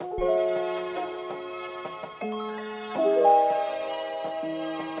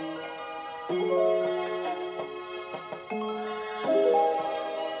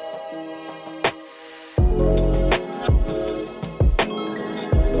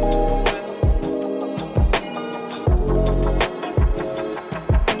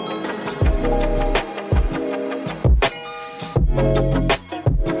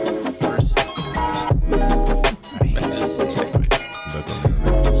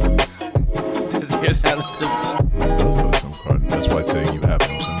Here's how the SIM card. It does have a SIM card. That's why it's saying you have no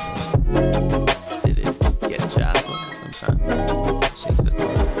SIM card. Did it get jostled sometime? Shakes the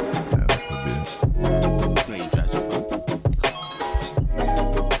cord. Yeah, that could When you charge your phone.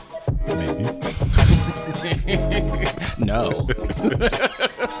 be it. Maybe. No.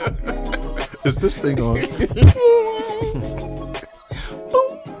 Is this thing on?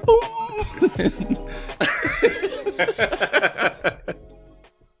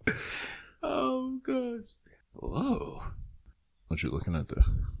 Oh gosh. Whoa. What you looking at there?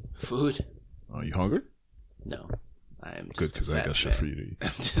 Food? Are you hungry? No. I am just Good, because I got shit for you to eat. I'm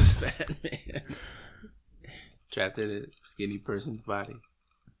just fat man. Trapped in a skinny person's body.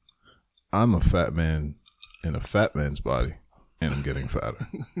 I'm a fat man in a fat man's body, and I'm getting fatter.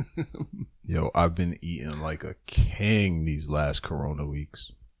 Yo, I've been eating like a king these last Corona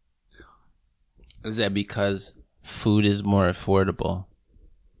weeks. Is that because food is more affordable?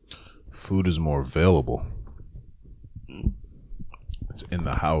 Food is more available. It's in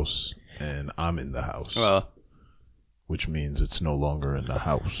the house, and I'm in the house. Well, which means it's no longer in the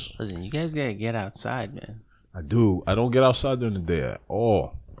house. listen, you guys gotta get outside, man. I do. I don't get outside during the day at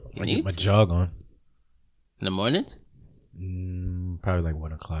all. You I need get my to. jog on. In the mornings? Probably like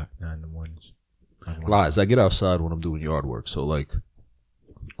 1 o'clock, 9 in the mornings. Lies. I get outside when I'm doing yard work. So like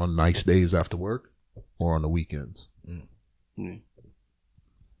on nice days after work or on the weekends.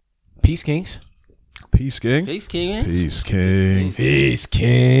 Peace, Kings. Peace, King. Peace, King. Peace, King. Peace,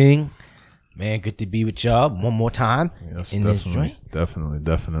 King. Man, good to be with y'all one more time Yes, in this joint.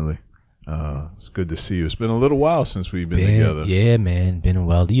 definitely. It's good to see you. It's been a little while since we've been together. Yeah, man. Been a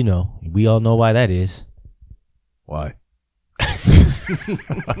while. You know, we all know why that is. Why?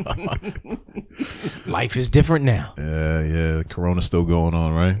 Life is different now. Yeah. Corona's still going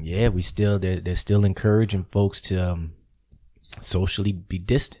on, right? Yeah, we still they're still encouraging folks to socially be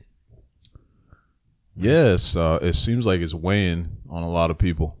distant. Yes, it seems like it's weighing on a lot of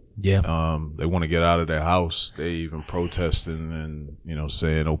people. Yeah. They want to get out of their house. They even protesting and,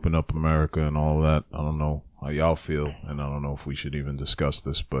 saying open up America and all that. I don't know how y'all feel, and I don't know if we should even discuss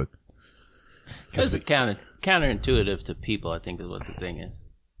this, but It's counterintuitive to people, I think is what the thing is.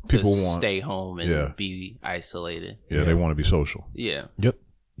 People to want- stay home and yeah. be isolated. yeah, they want to be social. Yeah.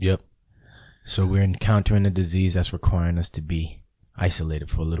 Yep. So we're encountering a disease that's requiring us to be isolated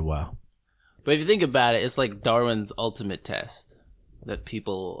for a little while. But if you think about it, it's like Darwin's ultimate test that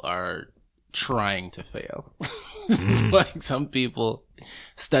people are trying to fail. It's like some people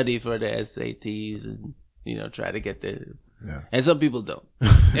study for the SATs and, try to get the... Yeah. And some people don't.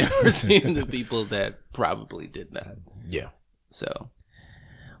 And we're seeing the people that probably did not. Yeah. So...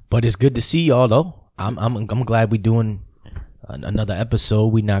 But it's good to see y'all though. I'm glad we're doing another episode.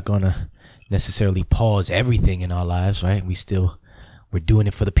 We're not gonna necessarily pause everything in our lives, right? We're doing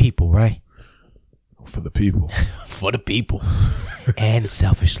it for the people, right? For the people. For the people. And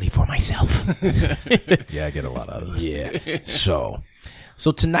selfishly for myself. Yeah, I get a lot out of this. Yeah.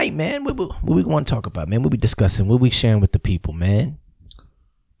 So tonight, man, what we want to talk about, man? What we discussing? What we sharing with the people, man?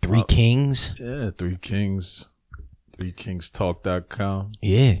 Three Kings. Yeah, Three Kings. ThreeKingsTalk.com.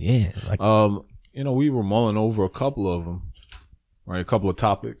 Yeah. Like, we were mulling over a couple of them, right? A couple of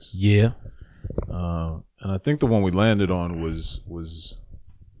topics. yeah. And I think the one we landed on was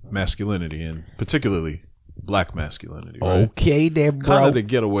masculinity, and particularly black masculinity, right? Okay, there, bro. Kind of to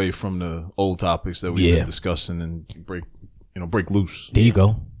get away from the old topics that we've Yeah. been discussing and break loose. There you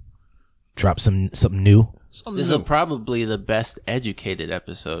go. Drop something new. This is probably the best educated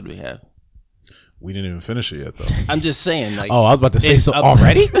episode we have. We didn't even finish it yet, though. I'm just saying, like... Oh, I was about to say It's so up-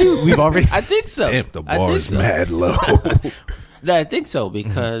 already. We've already. I think so. Damn, the I bar think is so. mad low. No, I think so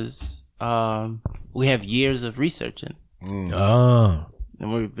because we have years of researching, Oh,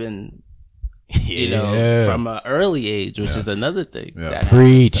 and we've been, yeah. from an early age, which is another thing. Yeah. That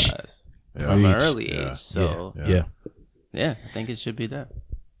Preach. happens to us Yeah. from an Preach. early Yeah. age. So Yeah. Yeah. I think it should be that.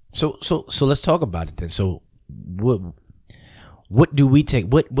 So let's talk about it then. So what do we take?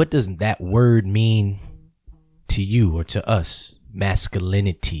 What does that word mean to you or to us?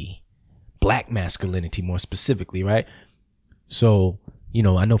 Masculinity, black masculinity, more specifically, right? So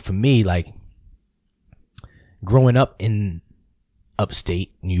I know for me, like growing up in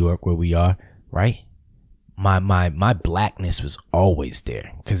upstate New York, where we are, right? My blackness was always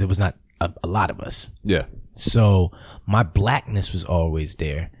there because it was not a lot of us. Yeah. So my blackness was always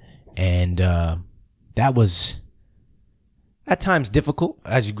there. And that was at times difficult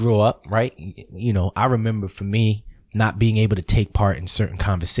as you grow up, right? I remember for me not being able to take part in certain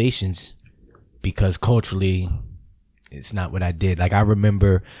conversations because culturally it's not what I did. Like I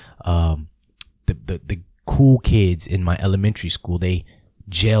remember the cool kids in my elementary school, they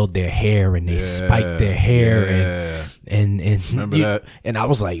gelled their hair and they spiked their hair and Remember that? And I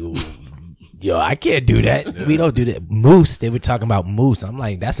was like, yo, I can't do that. We don't do that. Moose, they were talking about moose. I'm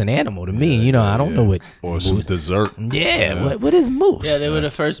like, that's an animal to me. You know, I don't know what. Or some dessert. Yeah, what is moose? Yeah, they were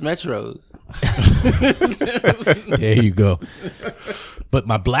the first Metros. There you go. But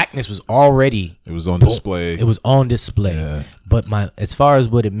my blackness was already. It was on display. It was on display. Yeah. But as far as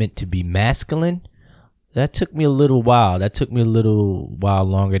what it meant to be masculine, that took me a little while. That took me a little while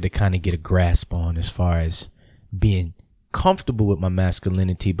longer to kind of get a grasp on, as far as being comfortable with my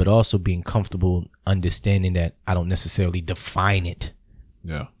masculinity, but also being comfortable understanding that I don't necessarily define it.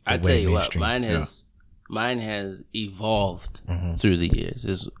 Yeah. I way tell you what, mainstream. mine has evolved through the years.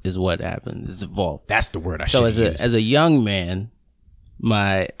 Is what happened. It's evolved. That's the word I So should use. as a young man,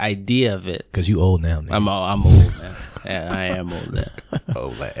 my idea of it. Because you old now. I'm old now. Yeah, I am old now.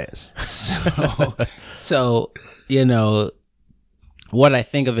 old ass. So you know what I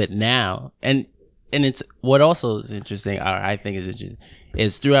think of it now, and it's what also is interesting, or I think is interesting,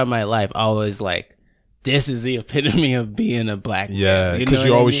 is throughout my life I always like, this is the epitome of being a black man. Yeah, You know because what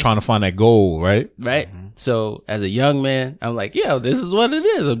you're I always mean? trying to find that goal, right? Right. So as a young man, I'm like, yo, this is what it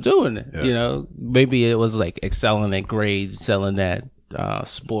is. I'm doing it. Yeah. You know, maybe it was like excelling at grades, excelling at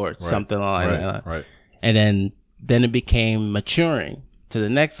sports, something like that. Right. And then it became maturing to the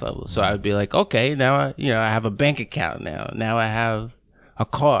next level. So I'd be like, okay, now I have a bank account now. Now I have a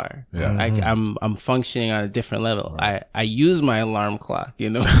car. Yeah. I'm functioning on a different level. I use my alarm clock, you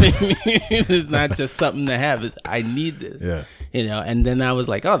know what I mean? It's not just something to have. It's I need this. Yeah. You know, and then I was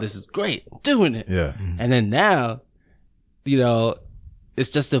like, oh, this is great. I'm doing it. Yeah. And then now, you know, it's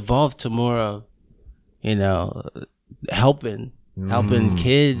just evolved to more of, you know, helping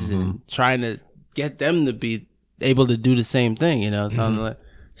kids and trying to get them to be able to do the same thing, you know, something like,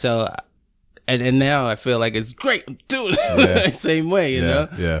 so, and now I feel like it's great. I'm doing it the same way, you know?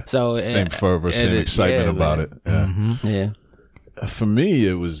 Yeah. So same fervor, same excitement about it. Yeah. Yeah. For me,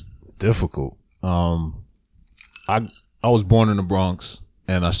 it was difficult. I was born in the Bronx,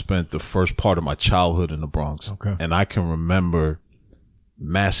 and I spent the first part of my childhood in the Bronx. Okay. And I can remember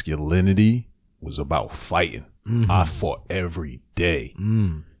masculinity was about fighting. I fought every day.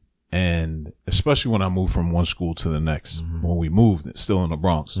 And especially when I moved from one school to the next, when we moved, it's still in the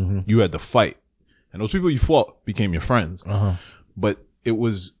Bronx, you had to fight. And those people you fought became your friends. But it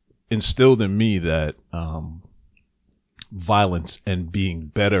was instilled in me that violence and being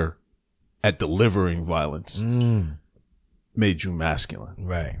better at delivering violence made you masculine.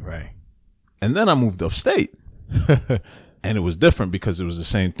 Right. And then I moved upstate. And it was different because it was the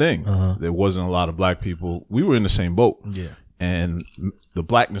same thing. There wasn't a lot of black people. We were in the same boat. Yeah. And the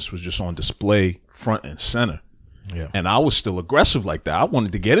blackness was just on display front and center. Yeah. And I was still aggressive like that. I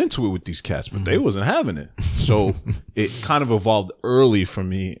wanted to get into it with these cats, but they wasn't having it. So it kind of evolved early for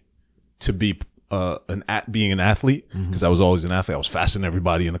me to be being an athlete, because I was always an athlete. I was faster than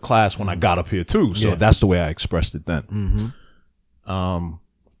everybody in the class when I got up here too. So that's the way I expressed it then.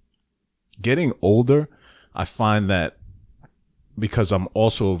 Getting older, I find that because I'm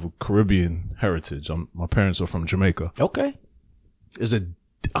also of a Caribbean heritage, my parents are from Jamaica. Okay. There's a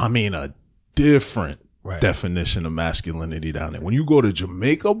different Right. definition of masculinity down there. When you go to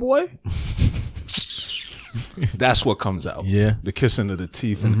Jamaica, boy, that's what comes out. Yeah. The kissing of the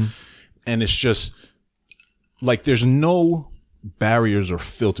teeth. And it's just like there's no barriers or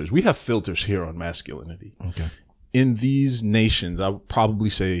filters. We have filters here on masculinity. Okay. In these nations, I would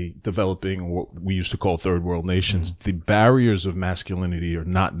probably say developing, what we used to call third world nations, the barriers of masculinity are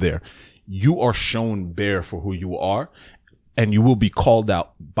not there. You are shown bare for who you are, and you will be called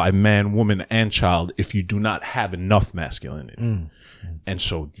out by man, woman, and child if you do not have enough masculinity. And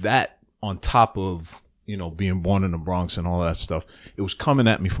so that, on top of, you know, being born in the Bronx and all that stuff, it was coming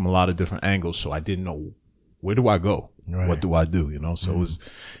at me from a lot of different angles. So I didn't know, where do I go? Right. What do I do? You know, so it was,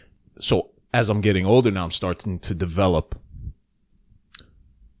 so as I'm getting older now, I'm starting to develop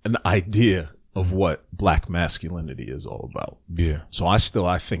an idea of what black masculinity is all about. Yeah. So I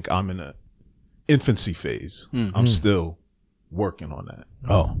think I'm in a infancy phase. I'm still working on that.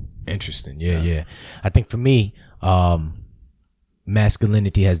 Oh, interesting. Yeah. I think for me,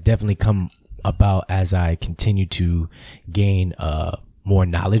 masculinity has definitely come about as I continue to gain more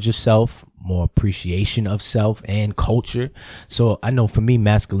knowledge of self, more appreciation of self and culture. So I know for me,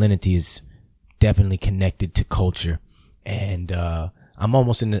 masculinity is definitely connected to culture. And I'm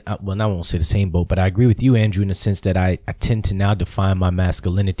almost in the, well, I won't say the same boat, but I agree with you, Andrew, in the sense that I tend to now define my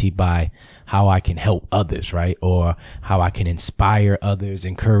masculinity by how I can help others, right? Or how I can inspire others,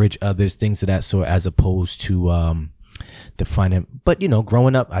 encourage others, things of that sort, as opposed to defining. But, you know,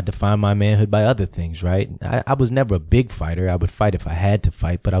 growing up, I defined my manhood by other things, right? I was never a big fighter. I would fight if I had to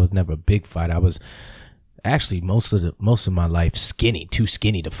fight, but I was never a big fighter. I was actually most of my life skinny, too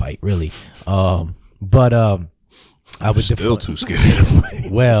skinny to fight, really. I would still too skinny to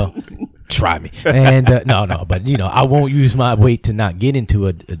fight. Well, try me. And no, but you know, I won't use my weight to not get into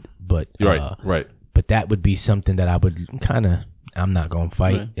it. But Right. But that would be something that I would I'm not gonna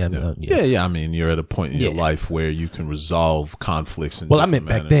fight. Right. Yeah. I mean, you're at a point in your life where you can resolve conflicts. Well, I meant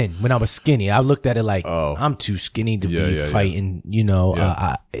back then when I was skinny, I looked at it like I'm too skinny to be fighting. You know,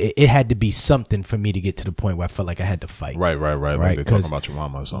 it had to be something for me to get to the point where I felt like I had to fight. Right. Like they're talking about your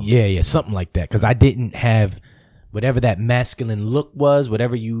mama or something. Yeah, something like that. Because I didn't have whatever that masculine look was,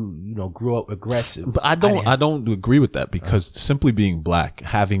 whatever you know, grew up aggressive. But I don't agree with that, because simply being black,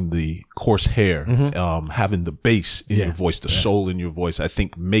 having the coarse hair, having the bass in your voice, the soul in your voice, I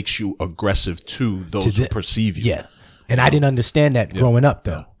think makes you aggressive to those who perceive you. Yeah. And I didn't understand that growing up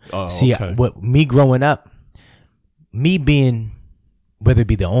though. See, okay. me growing up, me being, whether it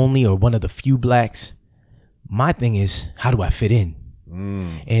be the only or one of the few blacks, my thing is, how do I fit in?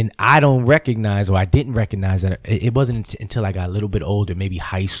 And I don't recognize, or I didn't recognize that it wasn't until I got a little bit older, maybe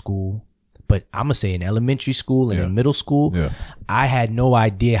high school, but I'm gonna say in elementary school and in middle school, I had no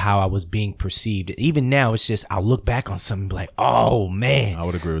idea how I was being perceived. Even now, it's just, I'll look back on something and be like, oh man, I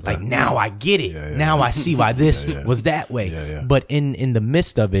would agree with like, that. now I get it. Now I see why this was that way. But in the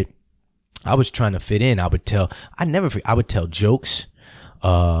midst of it, I was trying to fit in. I would tell jokes,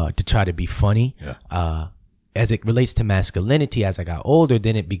 to try to be funny. As it relates to masculinity, as I got older,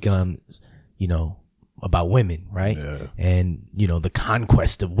 then it becomes, you know, about women, right? And, you know, the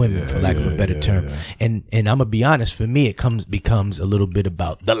conquest of women, for lack of a better term. And I'm gonna be honest, for me, it becomes a little bit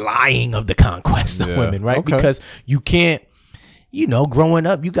about the lying of the conquest of women, right? Okay. Because you can't, you know, growing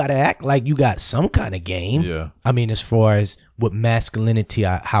up, you gotta act like you got some kind of game. I mean, as far as what masculinity,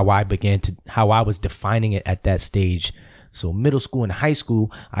 how I was defining it at that stage. So middle school and high school,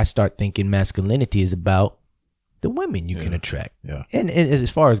 I start thinking masculinity is about the women you can attract. And as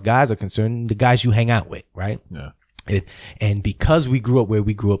far as guys are concerned, the guys you hang out with, right? And because we grew up where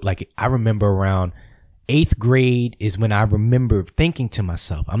we grew up, like, I remember around 8th grade is when I remember thinking to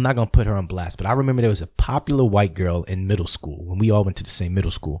myself, I'm not going to put her on blast, but I remember there was a popular white girl in middle school when we all went to the same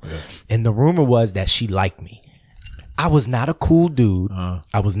middle school. And the rumor was that she liked me. I was not a cool dude.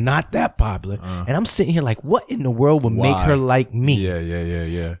 I was not that popular. And I'm sitting here like, what in the world would make her like me?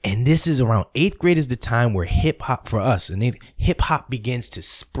 Yeah. And this is around 8th grade is the time where hip hop for us, and hip hop begins to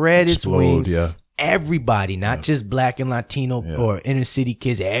spread its wings. Everybody, not just black and Latino or inner city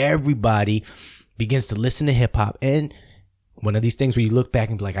kids, everybody begins to listen to hip hop. And one of these things where you look back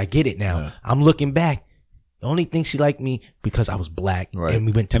and be like, I get it now. I'm looking back. The only thing she liked me because I was black, and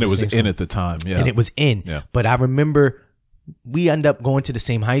we went to and the it was same in school. at the time, And it was in. But I remember we ended up going to the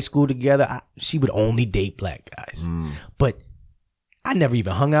same high school together. She would only date black guys, but I never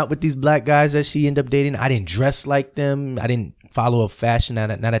even hung out with these black guys that she ended up dating. I didn't dress like them. I didn't follow a fashion,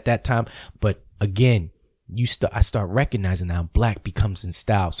 not at that time. But again, I start recognizing how black becomes in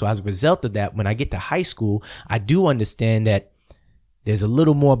style. So as a result of that, when I get to high school, I do understand that there's a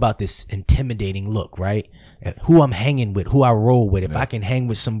little more about this intimidating look, right? Who I'm hanging with, who I roll with. If I can hang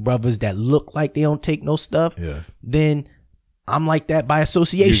with some brothers that look like they don't take no stuff, then I'm like that by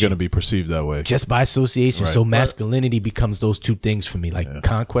association. You're going to be perceived that way. Just by association. So masculinity becomes those two things for me, like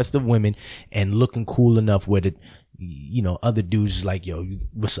conquest of women and looking cool enough where you know, other dudes is like, yo,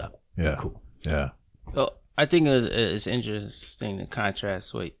 what's up? Cool. Well, I think it's interesting to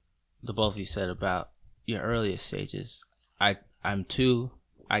contrast what the both of you said about your earlier stages. I too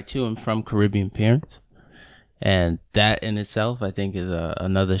am from Caribbean parents. And that in itself, I think, is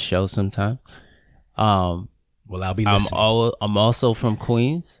another show sometime. Well, I'll be listening. I'm also from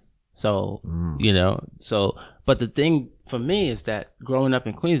Queens. So, you know, but the thing for me is that growing up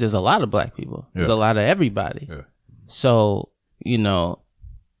in Queens, there's a lot of black people. There's a lot of everybody. So, you know,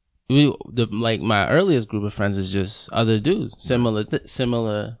 like my earliest group of friends is just other dudes,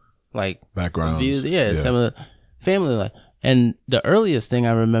 similar like backgrounds. Views. Similar family life. And the earliest thing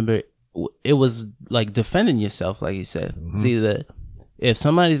I remember, it was like defending yourself, like you said. See, that if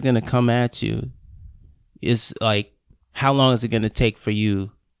somebody's gonna come at you, it's like, how long is it gonna take for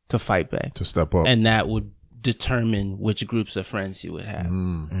you to fight back, to step up? And that would determine which groups of friends you would have,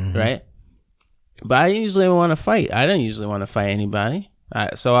 right? But I usually want to fight. I didn't usually want to fight anybody,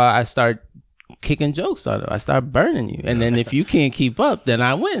 so I start kicking jokes on it. I start burning you. And then if you can't keep up, then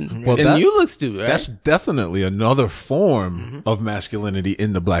I win. Well, and you look stupid, right? That's definitely another form of masculinity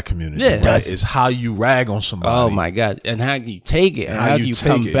in the black community. Yeah. Right? Is how you rag on somebody. Oh my God. And how you take it. And how you take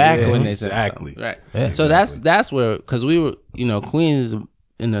come it. back Yeah, when they say exactly. something. Right. Yeah, So that's where, because we were, Queens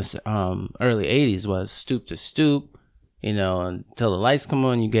in the early 80s was stoop to stoop, until the lights come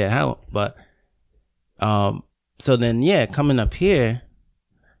on, you get help. But so then, coming up here,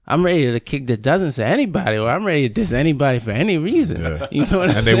 I'm ready to kick the dozens to anybody, or I'm ready to diss anybody for any reason. Yeah. You know what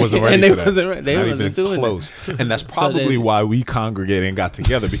I'm And saying? they wasn't ready for that. They Not wasn't even doing close. that. And that's So probably then- why we congregated and got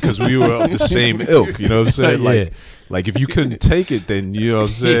together, because we were of the same ilk. You know what I'm saying? Yeah. Like if you couldn't take it, then you know what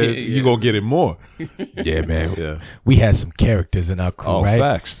I'm saying, Yeah. you're gonna get it more. Yeah, man. Yeah. We had some characters in our crew, Oh, right?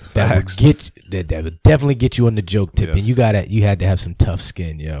 facts. That Facts. that would definitely get you on the joke tip, Yes. and you had to have some tough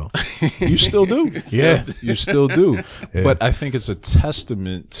skin, yo. You still do. Yeah. You still do. Yeah. But I think it's a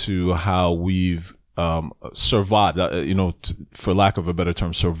testament to how we've survived, for lack of a better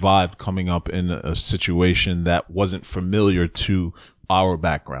term, survived coming up in a situation that wasn't familiar to our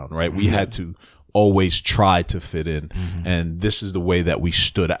background, right? We had to always try to fit in. And this is the way that we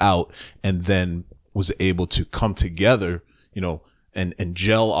stood out and then was able to come together, and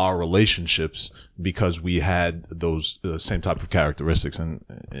gel our relationships because we had those same type of characteristics. And,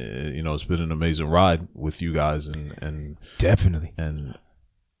 it's been an amazing ride with you guys and Definitely.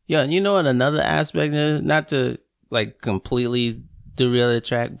 Yeah, and you know what? Another aspect, not to like completely derail the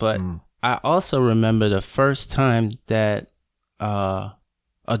track, but I also remember the first time that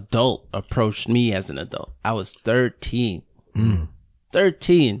adult approached me as an adult. I was 13.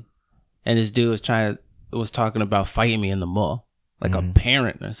 13. And this dude was talking about fighting me in the mall, like a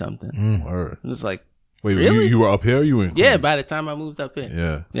parent or something. Word. It was like, Wait, Really? you were up here? Or you were in yeah, Queens? by the time I moved up here.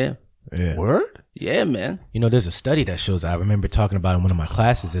 Yeah. Yeah. Yeah. Word? Yeah, man. There's a study that shows, I remember talking about in one of my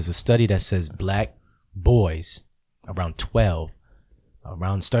classes, there's a study that says black boys around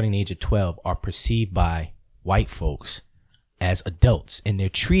starting the age of 12, are perceived by white folks as adults, and they're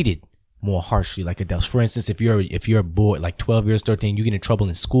treated more harshly like adults. For instance, if you're a boy, like 12 years, 13, you get in trouble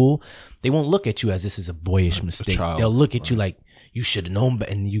in school, they won't look at you as this is a boyish mistake. child, They'll look at you like you should have known,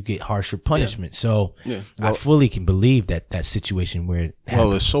 and you get harsher punishment. So Yeah. I fully can believe that situation where it Well,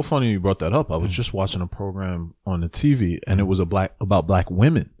 happened. it's so funny you brought that up. I was just watching a program on the TV, and it was about black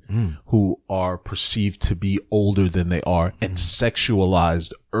women who are perceived to be older than they are and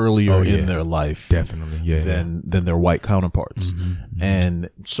sexualized earlier in their life Definitely, yeah. than their white counterparts. And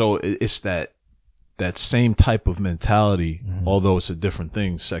so it's that same type of mentality, although it's a different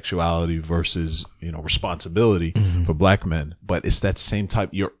thing, sexuality versus, responsibility for black men. But it's that same type.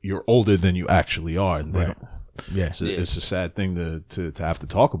 You're older than you actually are. And Right. Yeah. it's a sad thing to have to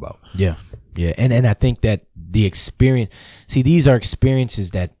talk about. Yeah. Yeah. And I think that the experience, these are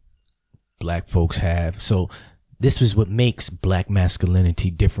experiences that black folks have. So this is what makes black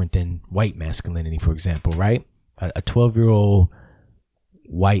masculinity different than white masculinity, for example, right? A 12-year-old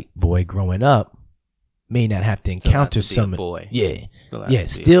white boy growing up may not have to encounter Still have to be a some boy. Yeah. Still have Yeah. to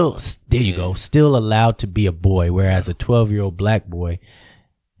be a Still, boy. there you go. Still allowed to be a boy. Whereas a 12-year-old black boy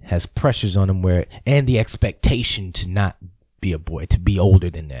has pressures on him and the expectation to not be a boy, to be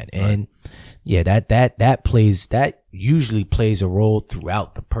older than that. And yeah, that usually plays a role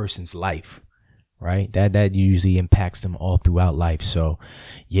throughout the person's life, right? That usually impacts them all throughout life. So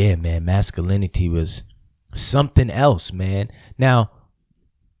yeah, man, masculinity was something else, man. Now,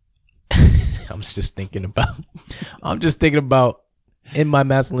 I'm just thinking about in my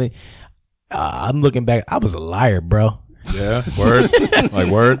masculinity. I'm looking back. I was a liar, bro. Yeah. Word. Like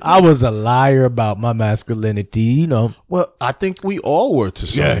word. I was a liar about my masculinity, Well, I think we all were to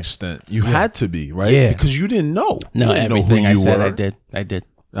some Yeah. extent. You had to be, right? Yeah. Because you didn't know. No, You didn't know everything who I you said, were. I did.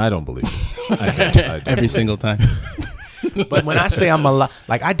 I don't believe it. I don't. Every single time. But when I say I'm a lot,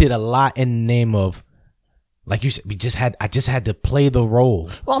 like I did a lot in the name of, like you said, I just had to play the role.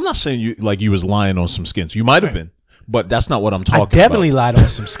 Well, I'm not saying you was lying on some skins. You might have been, but that's not what I'm talking I definitely about. lied on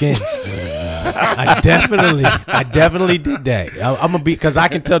some skins. I definitely did that. I'm gonna be, because I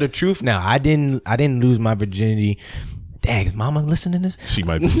can tell the truth now. I didn't lose my virginity. Dang, is mama listening to this? She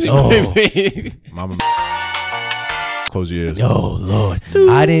might be. Oh, Mama. Close your ears. oh Lord,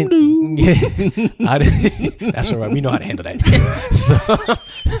 I didn't. I didn't. That's all right. We know how to handle that.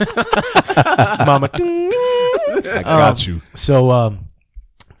 So, mama. I got you. So,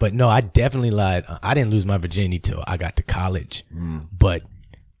 but no, I definitely lied. I didn't lose my virginity till I got to college. But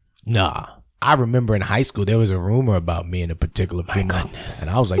nah, I remember in high school there was a rumor about me and a particular female, and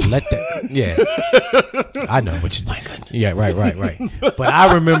I was like, "Let that." Yeah, I know, which is my goodness. Yeah, right. But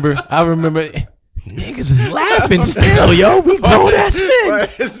I remember. Niggas is laughing still, yo. We grown ass men.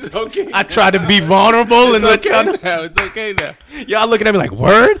 It's okay. I tried to be vulnerable and let y'all know. It's okay now. Y'all looking at me like,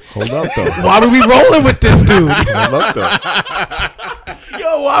 word? Hold up, though. Why were we rolling with this dude? Hold up, though.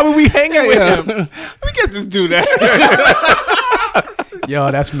 Yo, why were we hanging with him? Let me get this dude out.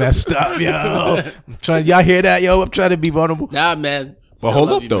 Yo, that's messed up, yo. Y'all hear that, yo? I'm trying to be vulnerable. Nah, man. But Still hold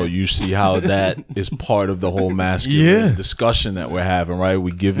love up, you, though. man. You see how that is part of the whole masculine Yeah. discussion that we're having, right?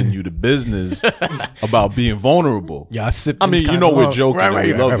 We're giving you the business about being vulnerable. Y'all sipping. I mean, you kinda know we're long. joking Right, and right,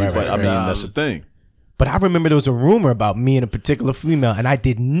 we right, love right, you, right, but I right. mean, that's the thing. But I remember there was a rumor about me and a particular female, and I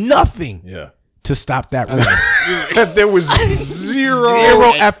did nothing Yeah. to stop that rumor. There was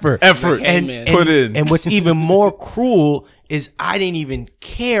zero effort. Hey, man. put in. And what's even more cruel is I didn't even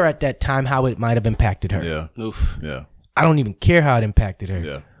care at that time how it might have impacted her. Yeah. Oof. Yeah. I don't even care how it impacted her.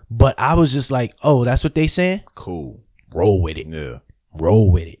 Yeah. But I was just like, oh, that's what they saying? Cool. Roll with it. Yeah. Roll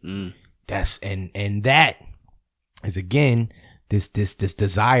with it. Mm. That's and that is again this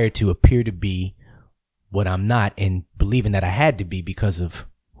desire to appear to be what I'm not and believing that I had to be because of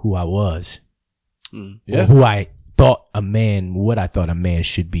who I was. Yeah. Or who I thought what I thought a man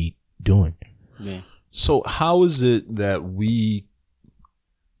should be doing. Yeah. So how is it that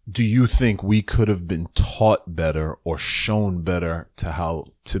do you think we could have been taught better or shown better to how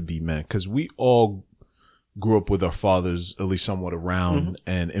to be men? Because we all grew up with our fathers, at least somewhat around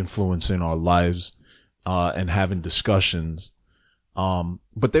and influencing our lives, and having discussions.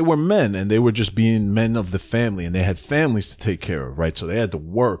 But they were men and they were just being men of the family and they had families to take care of, right? So they had to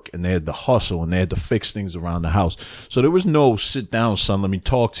work and they had to hustle and they had to fix things around the house. So there was no sit down, son, let me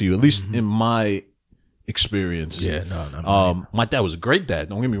talk to you, at least in my experience. Yeah, no. My dad was a great dad,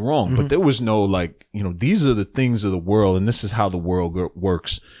 don't get me wrong, but there was no like, these are the things of the world and this is how the world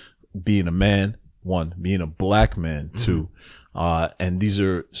works. Being a man, one, being a black man, two, and these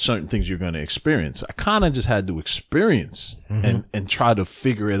are certain things you're going to experience. I kind of just had to experience and try to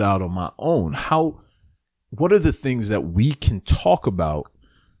figure it out on my own. What are the things that we can talk about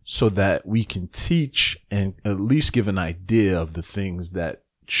so that we can teach and at least give an idea of the things that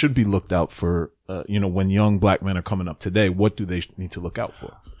should be looked out for, when young black men are coming up today, what do they need to look out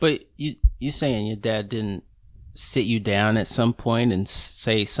for? But you saying your dad didn't sit you down at some point and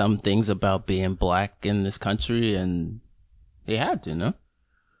say some things about being black in this country, and he had to, no?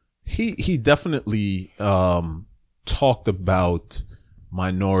 He definitely talked about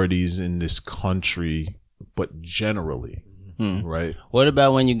minorities in this country, but generally, right? What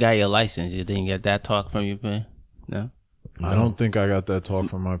about when you got your license? You didn't get that talk from your parents? No? I don't think I got that talk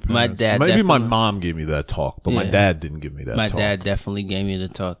from my parents. My dad Maybe my definitely- mom gave me that talk, but my Yeah. dad didn't give me that My talk. dad definitely gave me the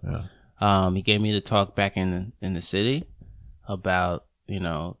talk. Yeah. He gave me the talk back in the city about,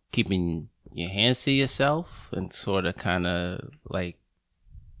 keeping your hands to yourself and sort of kind of like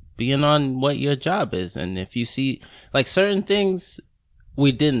being on what your job is. And if you see like certain things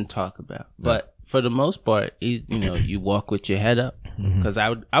we didn't talk about, but for the most part, you walk with your head up. Because I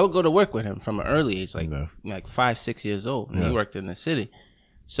would go to work with him from an early age, like 5-6 years old, and he worked in the city.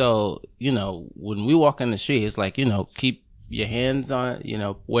 So when we walk in the street, it's like keep your hands on,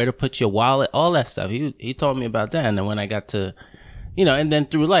 where to put your wallet, all that stuff. He told me about that, and then when I got to, and then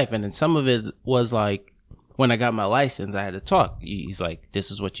through life, and then some of it was like when I got my license, I had to talk. He's like, "This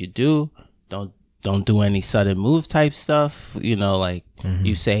is what you do. Don't do any sudden move type stuff.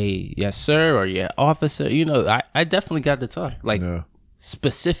 You say yes sir or yeah officer. I definitely got to talk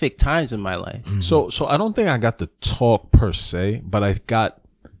specific times in my life. So I don't think I got the talk per se, but I got,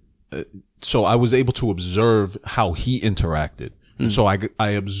 so I was able to observe how he interacted. And so I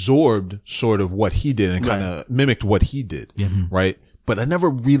absorbed sort of what he did and kind of mimicked what he did. Right. But I never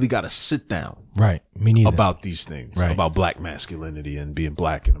really got to sit down. Right. Me neither. About these things, about black masculinity and being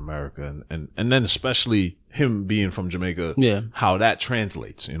black in America. And then especially him being from Jamaica, how that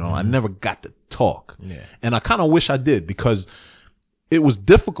translates, I never got to talk. And I kind of wish I did because it was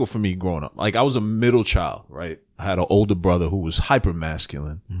difficult for me growing up. Like I was a middle child, right? I had an older brother who was hyper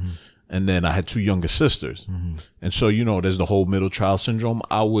masculine. And then I had two younger sisters. And so, there's the whole middle child syndrome.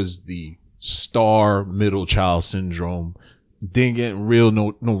 I was the star middle child syndrome. Didn't get in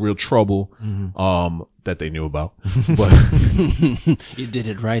no real trouble, that they knew about, but You did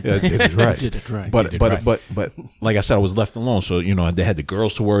it right. yeah, I did it right. Did it right. But like I said, I was left alone. So, they had the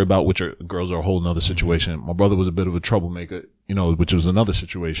girls to worry about, girls are a whole nother situation. My brother was a bit of a troublemaker, which was another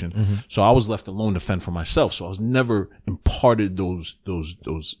situation. So I was left alone to fend for myself. So I was never imparted those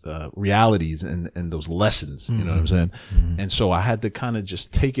realities and those lessons, you know what I'm saying? And so I had to kind of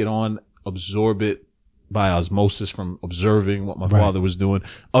just take it on, absorb it, by osmosis from observing what my father was doing.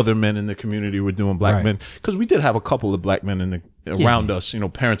 Other men in the community were doing, black men. Because we did have a couple of black men around us,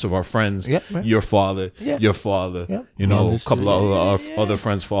 parents of our friends, your father, your father, a couple of other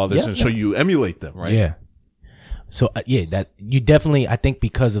friends' fathers. And so you emulate them, right? Yeah. So, that you definitely, I think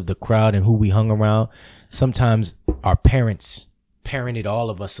because of the crowd and who we hung around, sometimes our parents parented all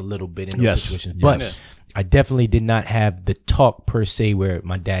of us a little bit in those situations. But I definitely did not have the talk per se where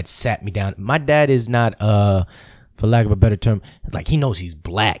my dad sat me down. My dad is not, for lack of a better term, like he knows he's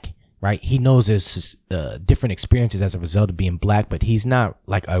black, right? He knows there's different experiences as a result of being black, but he's not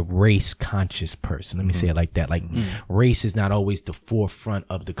like a race conscious person. Let me say it like that. Like race is not always the forefront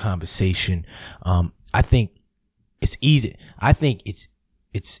of the conversation. I think it's easy. I think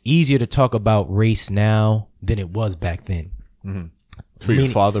it's easier to talk about race now than it was back then. For your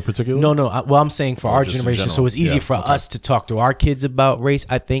father particularly? No. I'm saying for our generation. So it's easier for us to talk to our kids about race,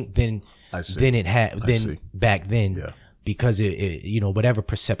 I think, than back then. Yeah. Because it whatever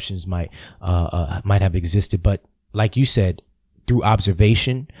perceptions might have existed. But like you said, through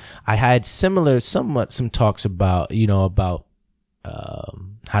observation, I had some talks about,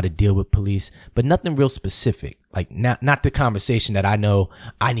 how to deal with police, but nothing real specific. Like not the conversation that I know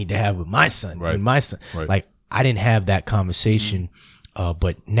I need to have with my son. Right. With my son. Right. Like I didn't have that conversation.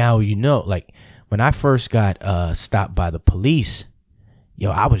 But now, like when I first got stopped by the police,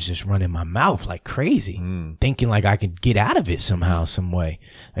 I was just running my mouth like crazy, thinking like I could get out of it somehow, some way,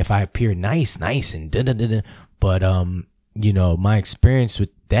 if I appear nice and da-da-da-da. But, my experience with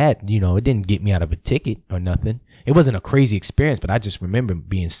that, it didn't get me out of a ticket or nothing. It wasn't a crazy experience, but I just remember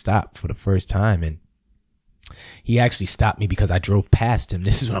being stopped for the first time, and he actually stopped me because I drove past him.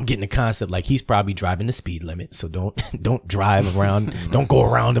 This is when I'm getting the concept. Like he's probably driving the speed limit. So don't drive around, don't go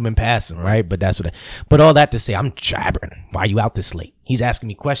around him and pass him. Right. But but all that to say, I'm jabbering. Why are you out this late? He's asking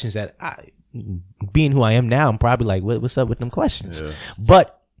me questions that being who I am now, I'm probably like, what's up with them questions? Yeah.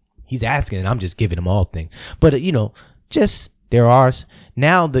 But he's asking and I'm just giving him all things. But there are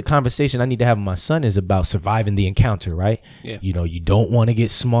now the conversation I need to have with my son is about surviving the encounter, right? Yeah. You don't want to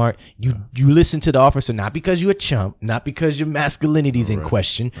get smart. You listen to the officer, not because you're a chump, not because your masculinity's in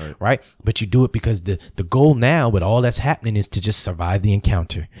question, right? But you do it because the goal now with all that's happening is to just survive the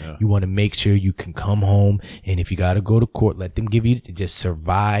encounter. Yeah. You want to make sure you can come home, and if you got to go to court, let them give you to just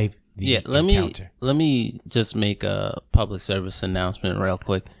survive the encounter. Let me just make a public service announcement real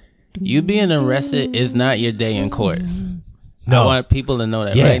quick. You being arrested is not your day in court. No. I want people to know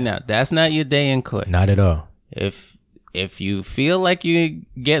that right now. That's not your day in court. Not at all. If you feel like you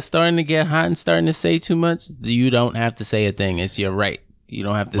starting to get hot and starting to say too much, you don't have to say a thing. It's your right. You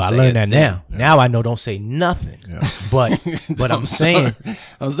don't have to say a thing. I learned that now. Yeah. Now I know don't say nothing. Yeah. But I'm saying.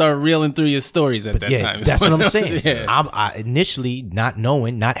 I'll start reeling through your stories at that time. That's what I'm saying. Yeah. I initially not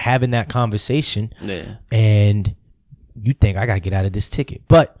knowing, not having that conversation. Yeah. And you think I got to get out of this ticket.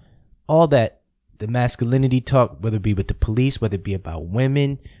 But all that. The masculinity talk, whether it be with the police, whether it be about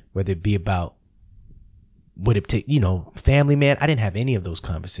women, whether it be about family man. I didn't have any of those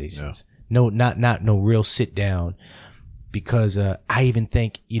conversations. Yeah. No, not no real sit down, because I even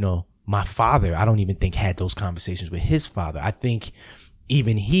think, my father, I don't even think had those conversations with his father. I think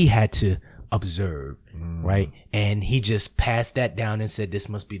even he had to observe, right? And he just passed that down and said, this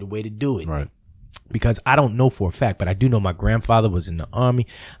must be the way to do it. Right. Because I don't know for a fact, but I do know my grandfather was in the Army.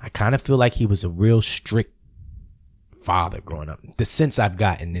 I kind of feel like he was a real strict father growing up. The sense I've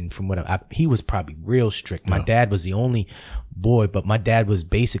gotten, and from what he was probably real strict. My dad was the only boy, but my dad was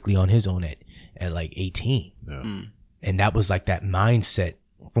basically on his own at like 18. Yeah. And that was like that mindset.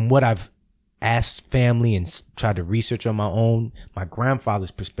 From what I've asked family and tried to research on my own, my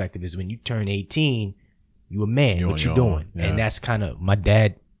grandfather's perspective is when you turn 18, you a man. What you doing? Yeah. And that's kind of my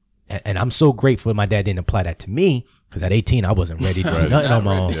dad. And I'm so grateful my dad didn't apply that to me, because at 18 I wasn't ready to do nothing on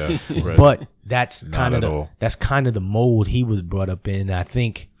my own. Yeah, right. But that's kind of the mold he was brought up in. And I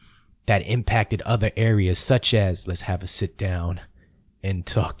think that impacted other areas, such as let's have a sit down and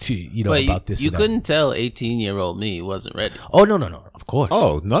talk to about this. You couldn't tell 18-year-old me wasn't ready. Oh no, of course.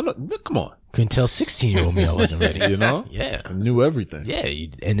 Oh no, come on. Couldn't tell 16-year-old me I wasn't ready. Yeah, I knew everything. Yeah,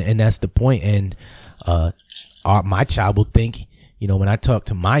 and that's the point. And my child will think. When I talk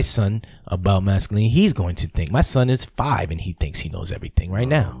to my son about masculinity, he's going to think. My son is 5 and he thinks he knows everything right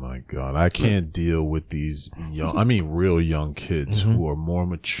now. Oh my God. I can't deal with these real young kids who are more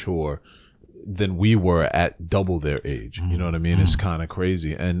mature than we were at double their age. You know what I mean? It's kind of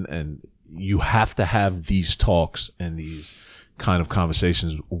crazy. And you have to have these talks and these kind of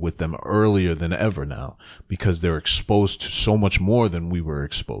conversations with them earlier than ever now, because they're exposed to so much more than we were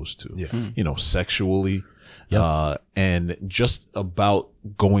exposed to, sexually. Yep. And just about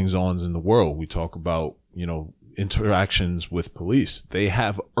goings-ons in the world. We talk about, interactions with police. They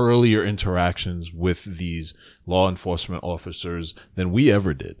have earlier interactions with these law enforcement officers than we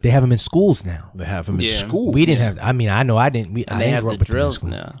ever did. They have them in schools now. They have them in Yeah. school. We didn't have. I mean, I know I didn't. I And they didn't have grow the up with them in drills school.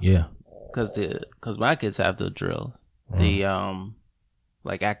 now. Yeah. Because my kids have the drills. The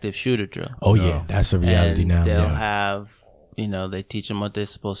like active shooter drill. Oh yeah, that's a reality and now. they'll Yeah. have, they teach them what they're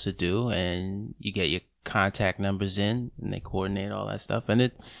supposed to do, and you get your contact numbers in, and they coordinate all that stuff.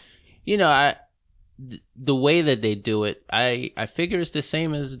 And the way that they do it, I figure it's the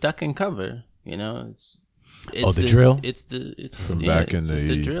same as duck and cover. It's the drill? It's From back in it's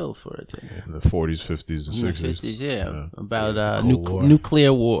the- the drill for it. in the 40s, 50s, and In the 60s. 50s, yeah, about Cold War.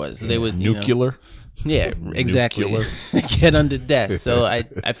 nuclear wars. They would Nuclear. Yeah, exactly. Get under death. So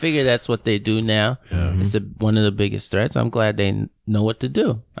I figure that's what they do now. It's one of the biggest threats. I'm glad they know what to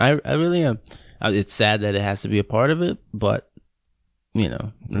do. I really am. It's sad that it has to be a part of it, but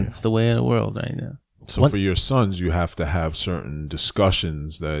it's the way of the world right now. So for your sons, you have to have certain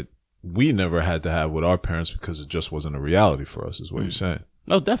discussions that we never had to have with our parents because it just wasn't a reality for us, is what you're saying.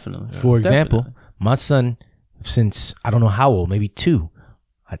 Oh, definitely. For example, Definitely. my son, since I don't know how old, maybe 2,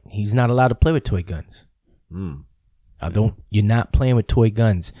 he's not allowed to play with toy guns. You're not playing with toy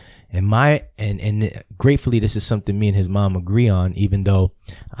guns. And and gratefully, this is something me and his mom agree on, even though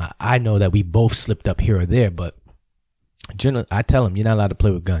I know that we both slipped up here or there, but generally, I tell him, you're not allowed to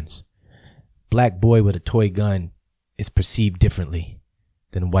play with guns. Black boy with a toy gun is perceived differently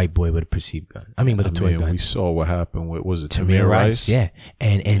than a white boy with a perceived gun. With a toy gun. We saw what happened with, was it Tamir Rice? Yeah.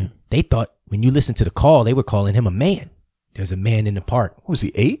 And they thought when you listen to the call, they were calling him a man. There's a man in the park. What was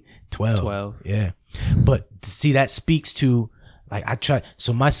he, 8? 12. Yeah. But see, that speaks to,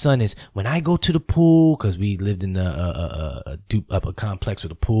 so my son is, when I go to the pool, cause we lived in a complex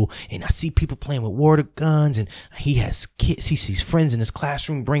with a pool, and I see people playing with water guns, and he has kids, he sees friends in his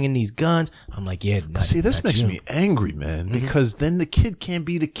classroom bringing these guns. I'm like, yeah. See, this makes me angry, man, because then the kid can't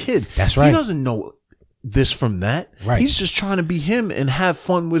be the kid. That's right. He doesn't know this from that. Right. He's just trying to be him and have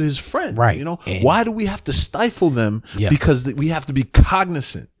fun with his friends. Right. And why do we have to stifle them? Yeah. Because we have to be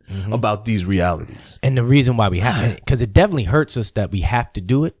cognizant about these realities. And the reason why we have, because it definitely hurts us that we have to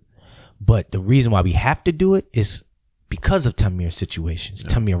do it, but the reason why we have to do it is because of Tamir situations,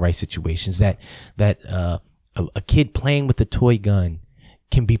 Tamir Rice situations, that a kid playing with a toy gun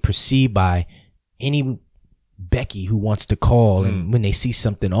can be perceived by any Becky who wants to call, and when they see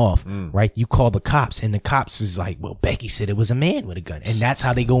something off, right, you call the cops, and the cops is like, well, Becky said it was a man with a gun, and that's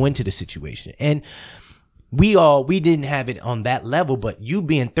how they go into the situation. And we didn't have it on that level, but you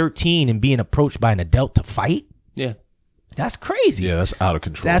being 13 and being approached by an adult to fight, Yeah. that's crazy. Yeah, that's out of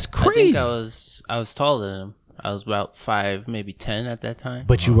control. That's I crazy. think I was taller than him. I was about 5, maybe 10 at that time.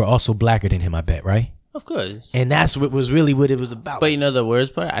 But you were also blacker than him, I bet, right? Of course. And that's what was really what it was about. But you know the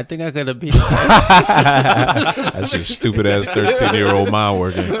worst part? I think I could have beat him. That's your stupid ass 13-year-old mind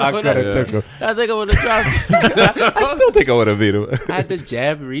working. I think I would have dropped. I still think I would have beat him. I had the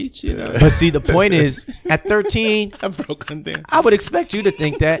jab reach, But see, the point is, at 13, I broke him down. I would expect you to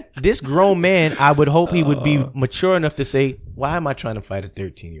think that this grown man, I would hope he would be mature enough to say, why am I trying to fight a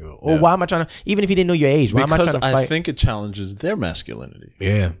 13-year-old? Or why am I trying to, even if he didn't know your age, why am I Because trying to fight? I think it challenges their masculinity.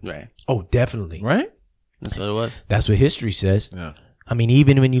 Yeah. Right. Oh, definitely. Right? That's what it was. That's what history says. Yeah. I mean,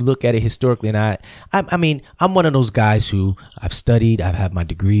 even when you look at it historically, and I mean, I'm one of those guys who I've had my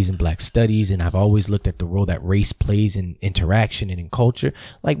degrees in black studies, and I've always looked at the role that race plays in interaction and in culture.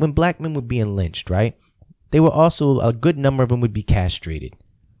 Like when black men were being lynched, right? They were also, a good number of them would be castrated,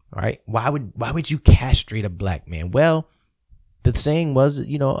 right? Why would you castrate a black man? Well, the saying was,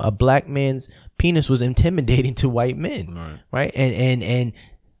 a black man's penis was intimidating to white men, right? And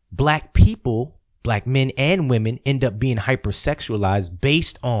black people, black men and women, end up being hypersexualized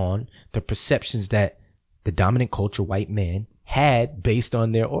based on the perceptions that the dominant culture, white men, had based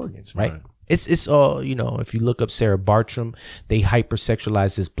on their organs, right? It's all, if you look up Sarah Bartram, they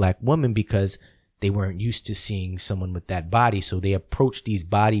hypersexualized this black woman because they weren't used to seeing someone with that body. So they approached these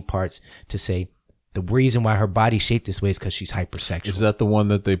body parts to say, the reason why her body's shaped this way is because she's hypersexual. Is that the one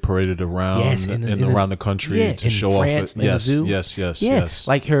that they paraded around around the country to show France, off? in the zoo? Yes.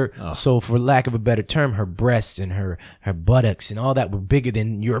 Like her, so for lack of a better term, her breasts and her buttocks and all that were bigger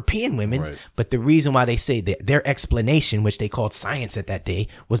than European women's. Right. But the reason why they say that their explanation, which they called science at that day,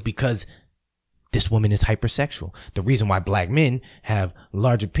 was because this woman is hypersexual. The reason why black men have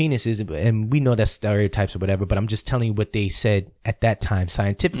larger penises, and we know that's stereotypes or whatever, but I'm just telling you what they said at that time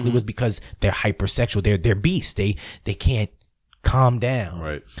scientifically was because they're hypersexual. They're beasts. They can't calm down.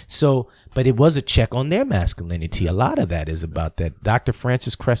 Right. So, but it was a check on their masculinity. A lot of that is about that. Dr.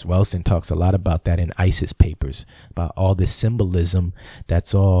 Frances Cress Welsing talks a lot about that in ISIS papers, about all this symbolism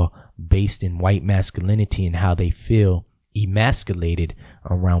that's all based in white masculinity and how they feel emasculated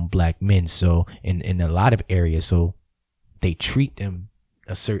around black men. So in a lot of areas, so they treat them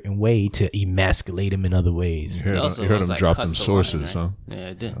a certain way to emasculate them in other ways. You heard them like drop them cuts the sources, line, huh? right? Yeah,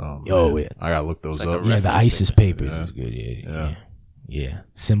 it did. Yo, yeah. I gotta look those like up. a Yeah, the reference ISIS paper. papers is good. Yeah, Yeah. yeah.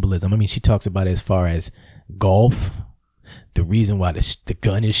 Symbolism. I mean, she talks about it as far as golf. The reason why the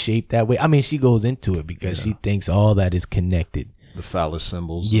gun is shaped that way. I mean, she goes into it because she thinks all that is connected. The phallus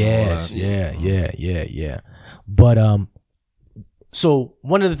symbols. and all Yes, that. yeah. But so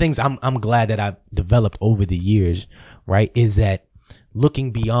one of the things I'm glad that I've developed over the years, right, is that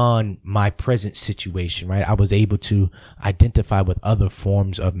looking beyond my present situation, right, I was able to identify with other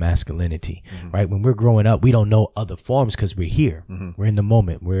forms of masculinity, right? When we're growing up, we don't know other forms because we're here. We're in the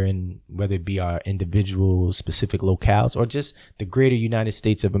moment. We're in, whether it be our individual specific locales or just the greater United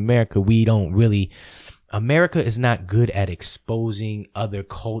States of America, we don't really, America is not good at exposing other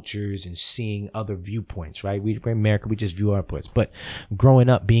cultures and seeing other viewpoints, right? We're in America, we just view our points. But growing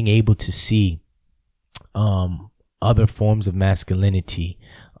up, being able to see, other forms of masculinity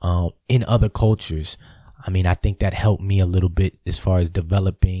in other cultures, I mean, I think that helped me a little bit as far as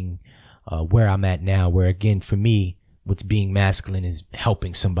developing where I'm at now, where again, for me, what's being masculine is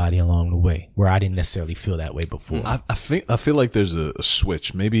helping somebody along the way, where I didn't necessarily feel that way before. I feel like there's a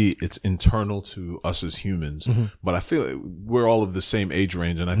switch. Maybe it's internal to us as humans, but I feel like we're all of the same age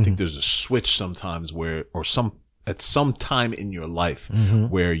range, and I think there's a switch sometimes at some time in your life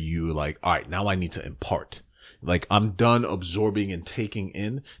where you like, all right, now I need to impart. Like, I'm done absorbing and taking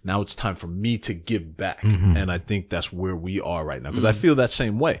in. Now it's time for me to give back. And I think that's where we are right now. Cause I feel that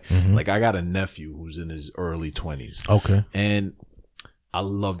same way. Like, I got a nephew who's in his early 20s. Okay. And I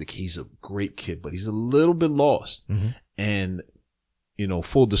love the kid. He's a great kid, but he's a little bit lost. And, you know,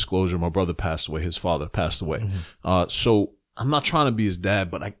 full disclosure, my brother passed away. His father passed away. So I'm not trying to be his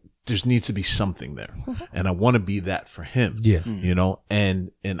dad, but there needs to be something there. And I want to be that for him. Yeah. You know, and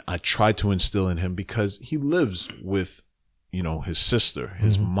I try to instill in him because he lives with, you know, his sister,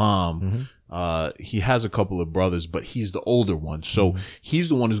 his mom. He has a couple of brothers, but he's the older one. So he's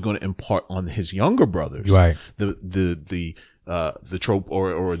the one who's going to impart on his younger brothers. Right. The trope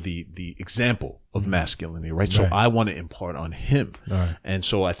or the example of masculinity, right? So I want to impart on him. Right. And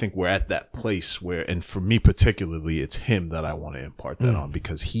so I think we're at that place where, and for me particularly, it's him that I want to impart that on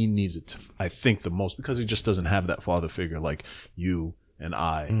because he needs it to, I think the most, because he just doesn't have that father figure like you and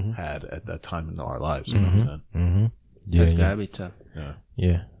I had at that time in our lives. You know, man? Yeah. That's gotta be tough.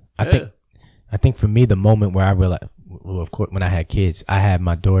 Yeah. I think for me, the moment where I realized, well, of course, when I had kids, I had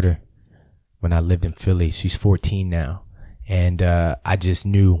my daughter when I lived in Philly. She's 14 now. And, I just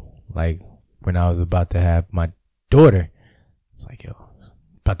knew, like, when I was about to have my daughter, it's like, yo,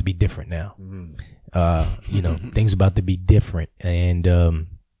 about to be different now. You know, things about to be different. And,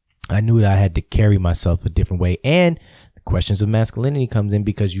 I knew that I had to carry myself a different way. And the questions of masculinity comes in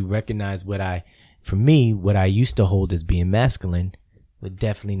because you recognize what I used to hold as being masculine would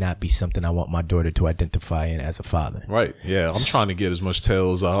definitely not be something I want my daughter to identify in as a father. Right. Yeah. I'm trying to get as much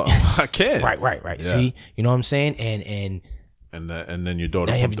tails I can. Right. Yeah. See, you know what I'm saying? And then your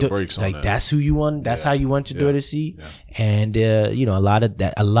daughter now put the brakes on like that. that's who you want. That's how you want your daughter to see. Yeah. And you know, a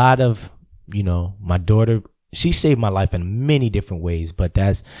lot of you know, my daughter, she saved my life in many different ways, but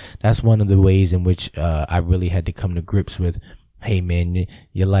that's one of the ways in which I really had to come to grips with, hey man,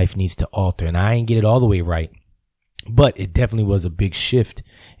 your life needs to alter. And I ain't get it all the way right, but it definitely was a big shift.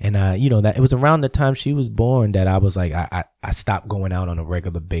 And you know, that it was around the time she was born that I was like, I stopped going out on a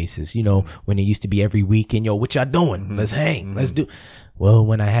regular basis. You know, when it used to be every weekend, yo, what y'all doing? Let's hang. Let's do. Well,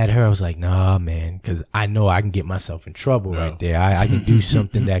 when I had her, I was like, nah, man, cause I know I can get myself in trouble right there. I can do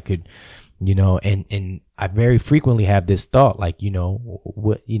something that could, you know, and I very frequently have this thought, like, you know,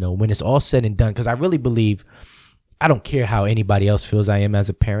 when it's all said and done, cause I really believe, I don't care how anybody else feels I am as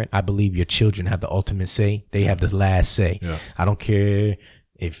a parent. I believe your children have the ultimate say. They have the last say. Yeah. I don't care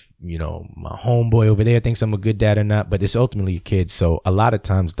if, you know, my homeboy over there thinks I'm a good dad or not, but it's ultimately your kids. So a lot of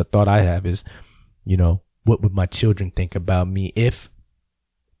times the thought I have is, you know, what would my children think about me if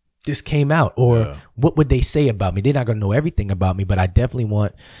this came out, or what would they say about me? They're not going to know everything about me, but I definitely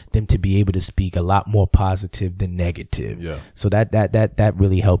want them to be able to speak a lot more positive than negative. Yeah. So that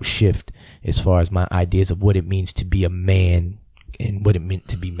really helped shift as far as my ideas of what it means to be a man and what it meant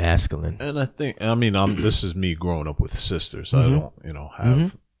to be masculine. And I mean, this is me growing up with sisters. I don't, you know,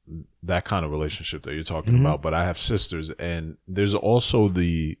 have that kind of relationship that you're talking about, but I have sisters, and there's also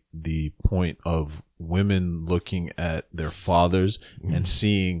the point of women looking at their fathers and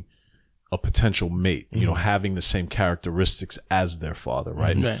seeing a potential mate, you know, having the same characteristics as their father,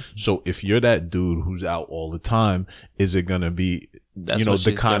 right? Right. So if you're that dude who's out all the time, is it going to be, That's you know, what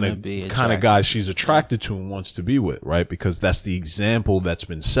the she's kind gonna of be guy attracted she's attracted to and wants to be with, right? Because that's the example that's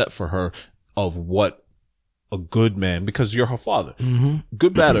been set for her of what a good man, because you're her father.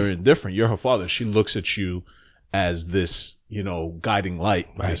 Good, bad, or indifferent, you're her father. She looks at you as this, you know, guiding light,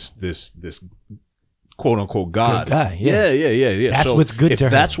 this quote unquote God. Good guy, yeah. Yeah. That's what's good if to her.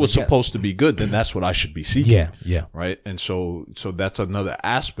 that's what's Yeah. supposed to be good, then that's what I should be seeking. Yeah. Right. And so that's another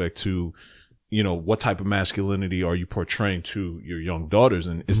aspect to, you know, what type of masculinity are you portraying to your young daughters?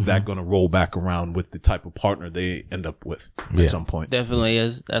 And is that going to roll back around with the type of partner they end up with at some point? Definitely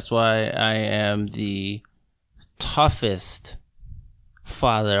is. That's why I am the toughest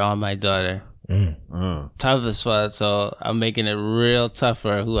father on my daughter. Toughest father. So I'm making it real tough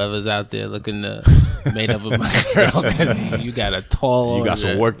for whoever's out there looking to mate up with my girl, because you got a tall. You got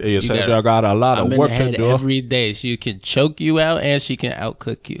some work. You said got- you got a lot I'm of in work the to head do. every day. She can choke you out and she can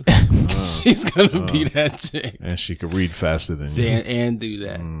outcook you. She's gonna be that chick And she could read faster than you. and do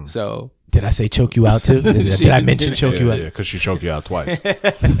that. So Did I say choke you out too? Did I mention choke you out? Yeah, because she choked you out twice. that's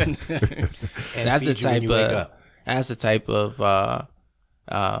the type of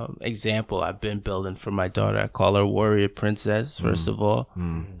example I've been building for my daughter. I call her warrior princess. First of all,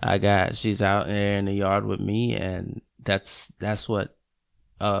 she's out there in the yard with me, and that's what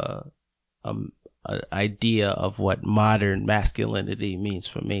an idea of what modern masculinity means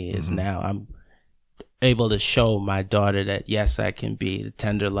for me is. Now I'm able to show my daughter that yes, I can be the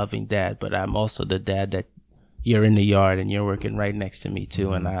tender, loving dad, but I'm also the dad that you're in the yard and you're working right next to me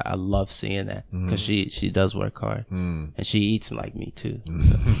too. And I love seeing that because she does work hard and she eats like me too.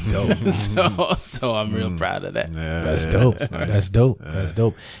 So I'm real proud of that. That's dope. That's dope. That's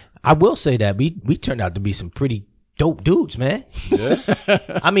dope. I will say that we turned out to be some pretty dope dudes, man. Yeah.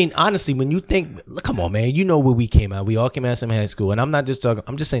 I mean, honestly, when you think, come on, man, you know where we came out. We all came out of some high school, and I'm not just talking.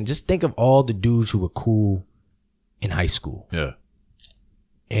 I'm just saying, just think of all the dudes who were cool in high school. Yeah.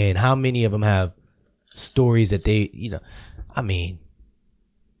 And how many of them have stories that they, I mean,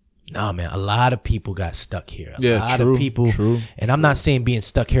 nah, man, a lot of people got stuck here. A lot of people. And I'm not saying being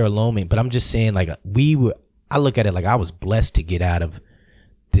stuck here alone, man, but I'm just saying like I look at it like I was blessed to get out of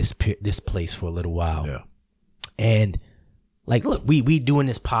this place for a little while. Yeah. And like, look, we doing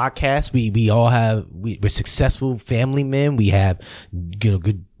this podcast. We're successful family men. We have,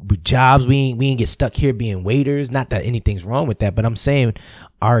 good jobs. We ain't get stuck here being waiters. Not that anything's wrong with that, but I'm saying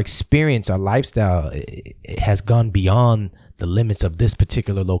our experience, our lifestyle, it has gone beyond the limits of this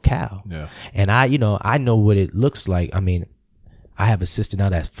particular locale. Yeah. And I know what it looks like. I mean, I have a sister now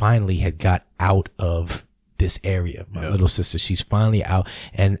that finally had got out of this area. My little sister, she's finally out.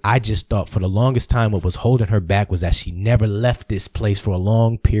 And I just thought for the longest time what was holding her back was that she never left this place for a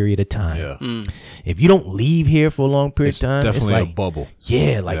long period of time. Yeah. If you don't leave here for a long period of time, definitely it's like a bubble.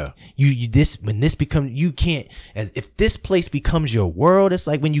 Yeah, like when this becomes, you can't, as if this place becomes your world, it's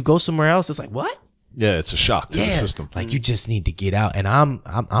like when you go somewhere else, it's like, what? Yeah, it's a shock to the system. Like you just need to get out. And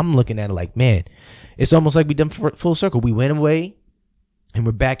I'm looking at it like, man, it's almost like we done full circle. We went away and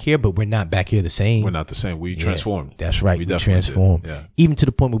we're back here, but we're not back here the same. We're not the same. We transformed. That's right. We definitely transformed. did. Yeah. Even to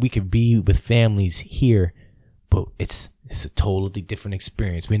the point where we could be with families here, but it's a totally different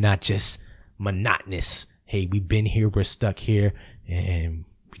experience. We're not just monotonous. Hey, we've been here, we're stuck here, and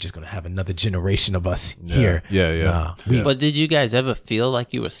we're just gonna have another generation of us here. Yeah. But did you guys ever feel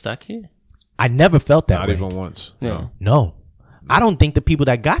like you were stuck here? I never felt that Not way. even once. Yeah. No. I don't think the people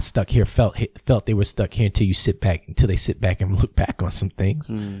that got stuck here felt they were stuck here until they sit back and look back on some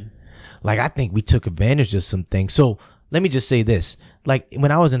things. Like, I think we took advantage of some things. So let me just say this. Like,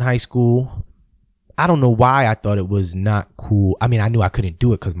 when I was in high school, I don't know why I thought it was not cool. I mean, I knew I couldn't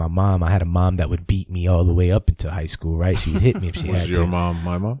do it because I had a mom that would beat me all the way up into high school, right? She would hit me if she had to. Was your mom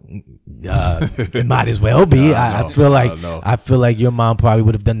my mom? It might as well be. I feel like your mom probably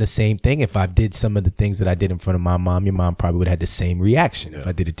would have done the same thing if I did some of the things that I did in front of my mom. Your mom probably would have had the same reaction if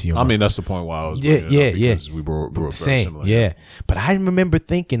I did it to your mom. I mean, that's the point why I was because we grew up very similar. Yeah. But I remember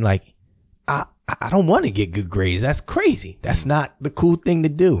thinking like, I don't want to get good grades. That's crazy. That's not the cool thing to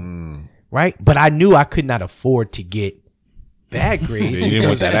do. Right? But I knew I could not afford to get bad grades. You didn't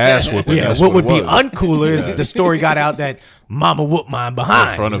want that ass whipping. Yeah, That's what would be it was. uncooler is the story got out that mama whoop mine behind.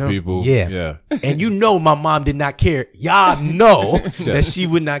 In front of people. Yeah. And you know my mom did not care. Y'all know that she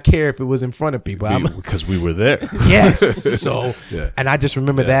would not care if it was in front of people. Because we were there. Yes. So, Yeah. and I just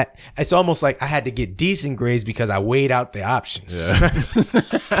remember that. It's almost like I had to get decent grades because I weighed out the options. Yeah.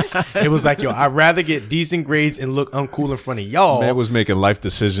 It was like, yo, I'd rather get decent grades and look uncool in front of y'all. Man was making life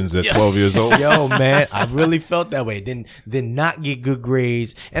decisions at 12 years old. Yo, man, I really felt that way. Then not get good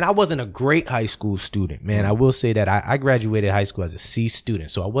grades. And I wasn't a great high school student, man. I will say that I graduated high school as a C student,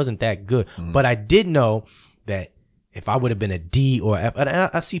 so I wasn't that good. But I did know that if I would have been a D or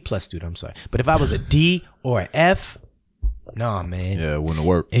a C plus student, I'm sorry. But if I was a D or an F, nah, man. Yeah, it wouldn't have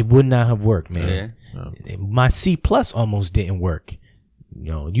worked. It would not have worked, man. Yeah. My C plus almost didn't work.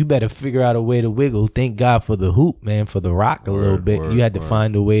 You know, you better figure out a way to wiggle. Thank God for the hoop, man, for the rock a little bit. You had to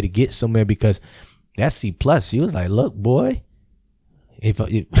find a way to get somewhere because that C plus, he was like, look, boy, if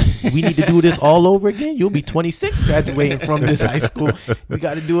we need to do this all over again, you'll be 26 graduating from this high school. We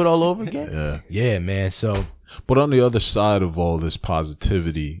got to do it all over again. Yeah, man. So, but on the other side of all this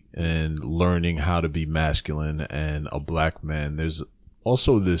positivity and learning how to be masculine and a black man, there's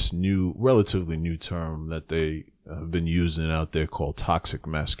also this relatively new term that they have been using out there called toxic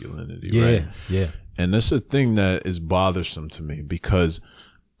masculinity. Right? Yeah. And that's a thing that is bothersome to me because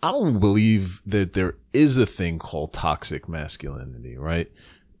I don't believe that there is a thing called toxic masculinity, right?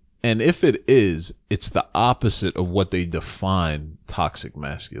 And if it is, it's the opposite of what they define toxic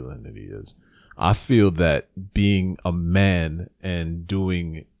masculinity as. I feel that being a man and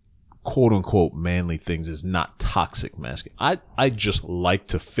doing quote unquote manly things is not toxic masculinity. I just like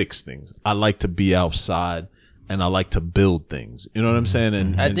to fix things. I like to be outside and I like to build things. You know what I'm saying?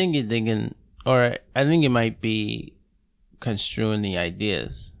 And I think you're thinking, or I think it might be construing the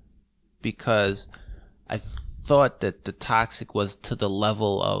ideas, because I thought that the toxic was to the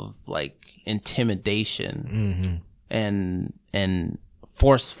level of like intimidation and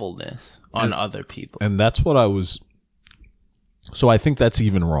forcefulness on other people. And that's what so I think that's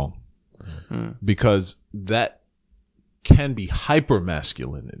even wrong because that can be hyper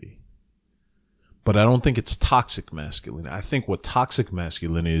masculinity, but I don't think it's toxic masculinity. I think what toxic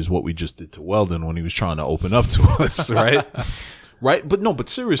masculinity is what we just did to Weldon when he was trying to open up to us, right? Right? But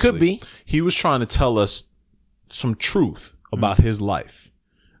seriously. Could be. He was trying to tell us some truth about his life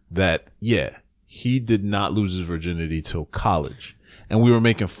that, he did not lose his virginity till college. And we were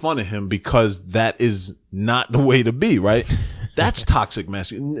making fun of him because that is not the way to be, right? That's toxic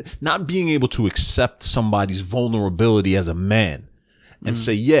masculinity. Not being able to accept somebody's vulnerability as a man and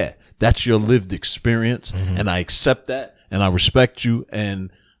say, that's your lived experience and I accept that and I respect you and,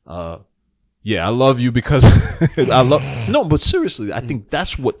 I love you because but seriously, I think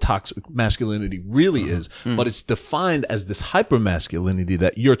that's what toxic masculinity really is, but it's defined as this hyper masculinity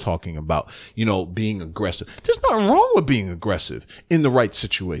that you're talking about, being aggressive. There's nothing wrong with being aggressive in the right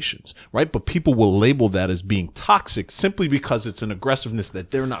situations, right? But people will label that as being toxic simply because it's an aggressiveness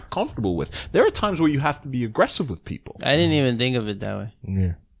that they're not comfortable with. There are times where you have to be aggressive with people. I didn't even think of it that way.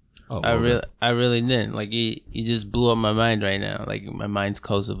 Yeah. Oh, I really didn't. Like you just blew up my mind right now. Like my mind's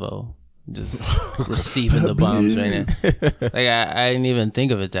Kosovo. Just receiving the bombs right now. Like I didn't even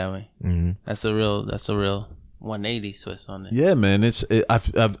think of it that way. That's a real 180 Swiss on it. Yeah, man.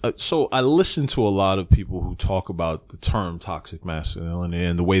 So I listen to a lot of people who talk about the term toxic masculinity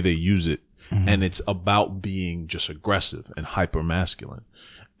and the way they use it, and it's about being just aggressive and hyper masculine.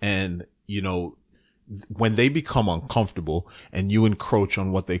 And when they become uncomfortable and you encroach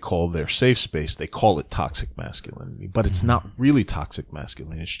on what they call their safe space, they call it toxic masculinity, but it's not really toxic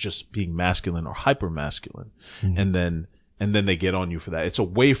masculinity. It's just being masculine or hyper masculine. And then they get on you for that. It's a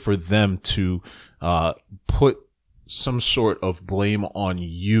way for them to, put some sort of blame on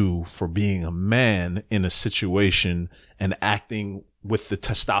you for being a man in a situation and acting with the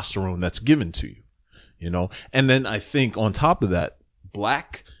testosterone that's given to you, And then I think on top of that,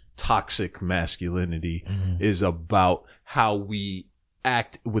 black toxic masculinity is about how we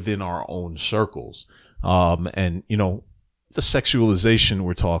act within our own circles. And, the sexualization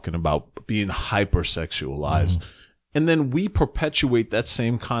we're talking about, being hypersexualized. And then we perpetuate that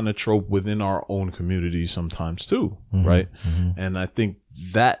same kind of trope within our own community sometimes too, right? And I think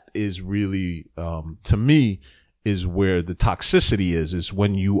that is really, to me, is where the toxicity is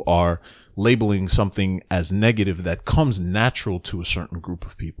when you are labeling something as negative that comes natural to a certain group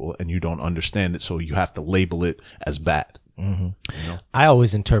of people and you don't understand it, so you have to label it as bad. I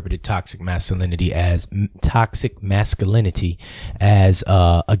always interpreted toxic masculinity as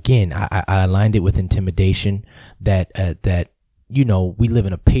again, I aligned it with intimidation that we live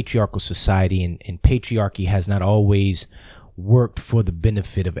in a patriarchal society and patriarchy has not always worked for the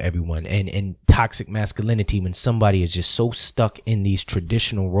benefit of everyone. And toxic masculinity, when somebody is just so stuck in these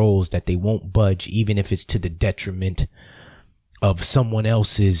traditional roles that they won't budge, even if it's to the detriment of someone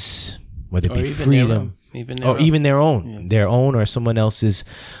else's, whether it be freedom, even their own or someone else's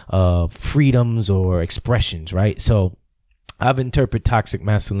freedoms or expressions, right? So I've interpreted toxic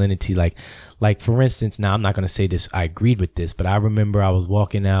masculinity like for instance, now I'm not going to say this, I agreed with this, but I remember I was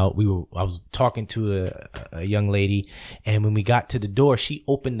walking out, I was talking to a young lady, and when we got to the door, she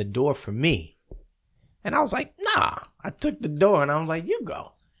opened the door for me. And I was like, nah, I took the door and I was like, you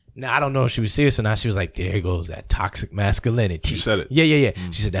go. Now, I don't know if she was serious or not. She was like, there goes that toxic masculinity. She said it. Yeah.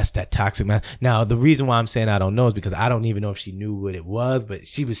 She said, that's that toxic Now, the reason why I'm saying I don't know is because I don't even know if she knew what it was, but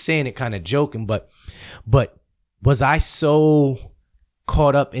she was saying it kind of joking. But was I so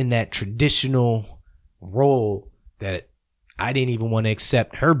caught up in that traditional role that I didn't even want to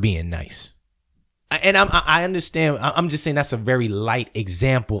accept her being nice? And I understand. I'm just saying that's a very light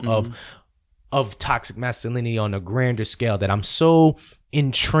example of toxic masculinity on a grander scale, that I'm so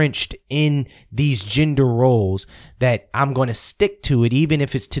entrenched in these gender roles that I'm going to stick to it, even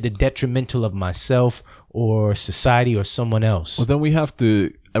if it's to the detrimental of myself or society or someone else. Well, then we have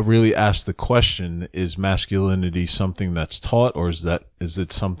to really ask the question, is masculinity something that's taught, or is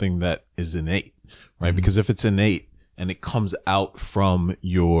it something that is innate, right? Mm-hmm. Because if it's innate and it comes out from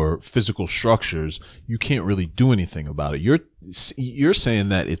your physical structures, you can't really do anything about it. You're saying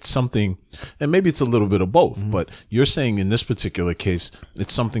that it's something, and maybe it's a little bit of both, but you're saying in this particular case,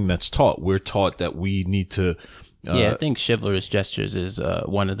 it's something that's taught. We're taught that we need to I think chivalrous gestures is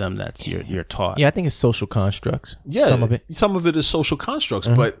one of them that's you're taught. Yeah, I think it's social constructs. Yeah, some of it is social constructs.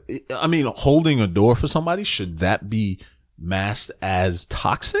 But I mean, holding a door for somebody, should that be masked as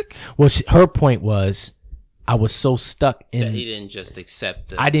toxic? Well, her point was, I was so stuck in that he didn't just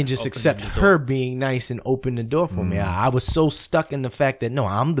accept. I didn't just accept her being nice and open the door for me. I was so stuck in the fact that no,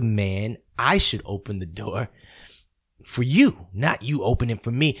 I'm the man. I should open the door for you, not you open it for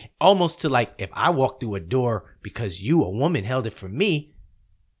me. Almost to like, if I walk through a door because you, a woman, held it for me,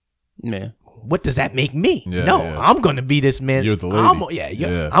 what does that make me? I'm gonna be this man. You're the lady.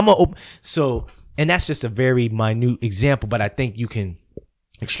 I'm gonna open. So, and that's just a very minute example, but I think you can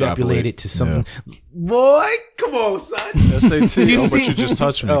extrapolate it to something. Boy, come on, son. SAT. But you just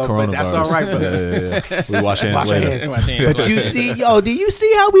touched me. But that's all right, brother. Yeah. We wash hands later. But you see, do you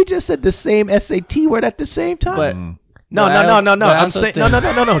see how we just said the same SAT word at the same time? But No. I'm saying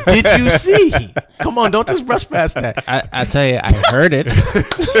no. Did you see? Come on, don't just rush past that. I tell you, I heard it.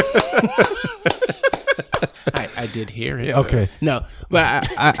 I did hear it. Okay. No, but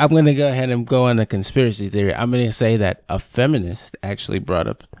I'm going to go ahead and go on a conspiracy theory. I'm going to say that a feminist actually brought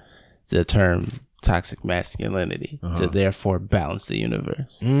up the term toxic masculinity to therefore balance the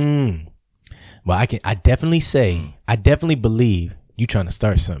universe. Well, I definitely believe you trying to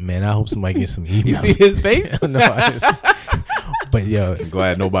start something, man. I hope somebody gets some emails. You see his face? No, but yo, I'm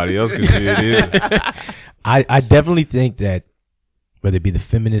glad nobody else can see it either. I definitely think that whether it be the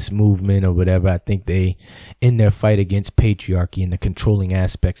feminist movement or whatever, I think they, in their fight against patriarchy and the controlling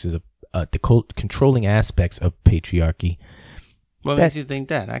aspects of patriarchy. What makes you think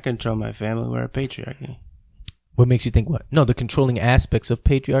that? I control my family. We're a patriarchy. What makes you think what? No, the controlling aspects of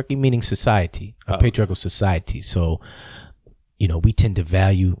patriarchy, meaning society, a patriarchal society. So, we tend to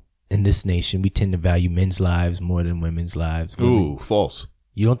value, in this nation, we tend to value men's lives more than women's lives. Ooh, false.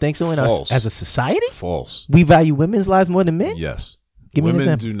 You don't think so as a society? False. We value women's lives more than men? Yes. Give me an Women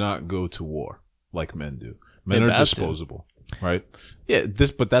example. do not go to war like men do. Men are disposable, right? Yeah,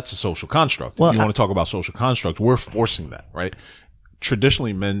 but that's a social construct. If you want to talk about social constructs, we're forcing that, right?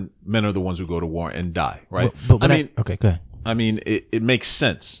 Traditionally, men are the ones who go to war and die, right? Okay, go ahead. I mean, it makes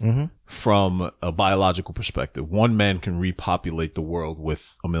sense from a biological perspective. One man can repopulate the world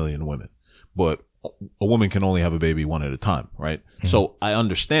with 1 million women, but a woman can only have a baby one at a time, right? So I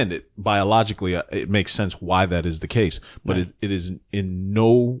understand it. Biologically, it makes sense why that is the case, but it is in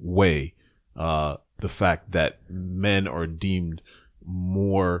no way the fact that men are deemed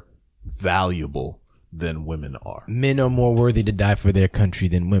more valuable than women are. Men are more worthy to die for their country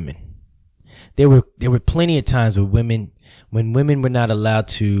than women. There were plenty of times when women were not allowed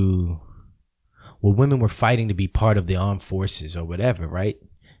to, women were fighting to be part of the armed forces or whatever, right?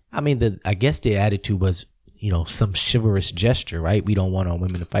 I mean, I guess the attitude was, some chivalrous gesture, right? We don't want our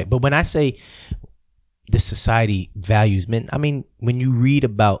women to fight. But when I say the society values men, I mean, when you read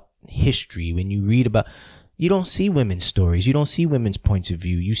about history, you don't see women's stories. You don't see women's points of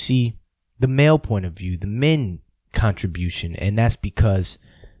view. You see the male point of view, the men contribution. And that's because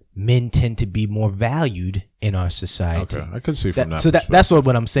men tend to be more valued in our society. Okay, I could see from that. So that's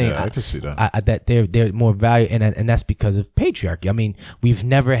what I'm saying. Yeah, I can see that. That they're more valued, and that's because of patriarchy. I mean, we've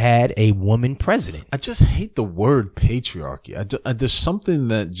never had a woman president. I just hate the word patriarchy. There's something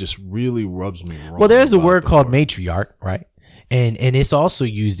that just really rubs me wrong. Well, there's a word called matriarch, right? And it's also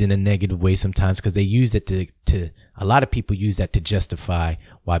used in a negative way sometimes because they use it to a lot of people use that to justify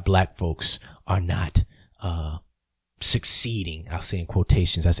why black folks are not succeeding. I'll say in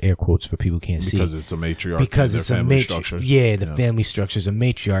quotations, that's air quotes for people who can't see. Because it's a matriarch. Because it's a matriarch. Yeah, the family structure is a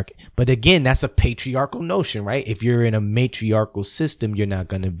matriarch. But again, that's a patriarchal notion, right? If you're in a matriarchal system, you're not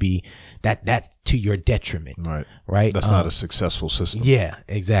going to be that's to your detriment. Right. Right. That's not a successful system. Yeah,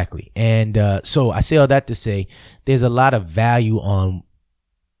 exactly. And so I say all that to say there's a lot of value on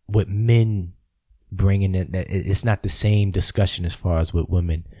what men bring in. It's not the same discussion as far as what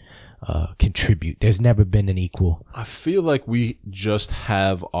women contribute. There's never been an equal. I feel like we just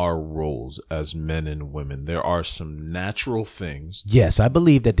have our roles as men and women. There are some natural things. Yes, I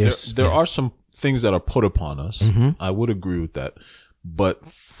believe that there are some things that are put upon us. Mm-hmm. I would agree with that. But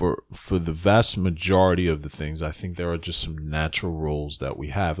for the vast majority of the things, I think there are just some natural roles that we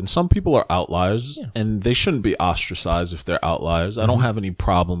have. And some people are outliers, and they shouldn't be ostracized if they're outliers. I don't have any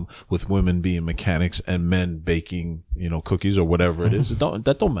problem with women being mechanics and men baking, cookies or whatever it is.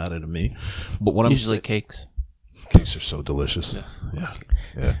 That don't matter to me. But what usually cakes. Cakes are so delicious.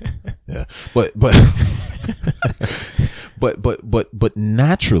 Yeah. But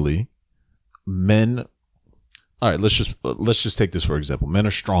naturally, men. All right, let's just take this for example. Men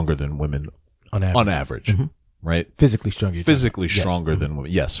are stronger than women on average, mm-hmm. right? Physically stronger. Stronger than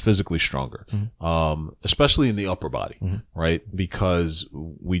women. Yes, physically stronger. Mm-hmm. Especially in the upper body, mm-hmm. right? Because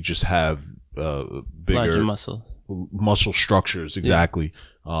we just have bigger larger muscle structures, exactly,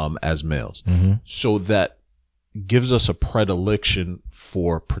 as males. Mm-hmm. So that gives us a predilection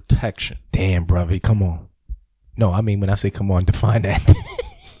for protection. Damn, brother, come on. No, I mean when I say come on, define that.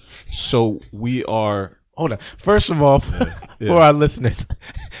 So we are. Hold on. First of all, for our listeners,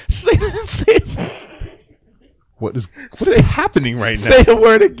 say what is happening right now? Say the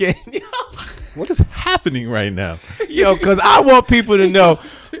word again. What is happening right now? Yo, because I want people to know.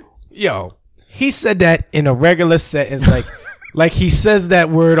 Yo, he said that in a regular sentence, like he says that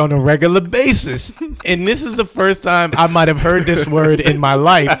word on a regular basis. And this is the first time I might have heard this word in my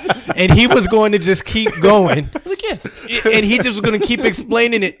life. And he was going to just keep going. I was like, yes. And he just was going to keep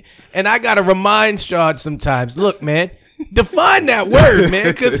explaining it. And I got to remind Shard sometimes, look, man, define that word,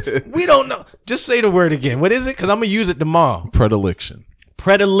 man, because we don't know. Just say the word again. What is it? Because I'm going to use it tomorrow. Predilection.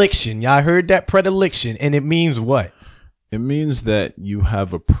 Predilection. Y'all heard that? Predilection. And it means what? It means that you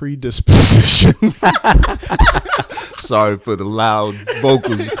have a predisposition. Sorry for the loud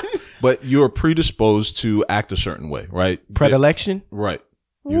vocals, but you're predisposed to act a certain way, right? Predilection? Right.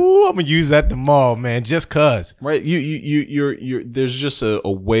 Ooh, I'm gonna use that tomorrow, man. Just cause, right? You're. There's just a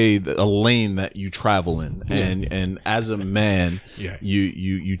way, a lane that you travel in, and as a man,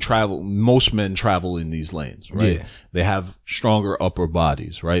 you travel. Most men travel in these lanes, right? Yeah. They have stronger upper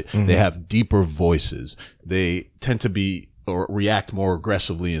bodies, right? Mm-hmm. They have deeper voices. They tend to be or react more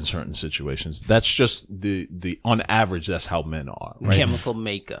aggressively in certain situations. That's just the on average. That's how men are, right? Chemical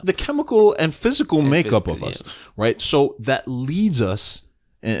makeup, the chemical and physical makeup of us, right? So that leads us.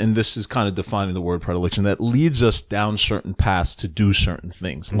 And this is kind of defining the word predilection, that leads us down certain paths to do certain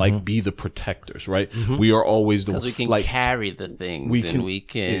things, mm-hmm. like be the protectors, right? Mm-hmm. We are always the because we can carry the things. We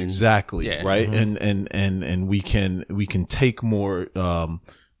can exactly right, mm-hmm. and we can take more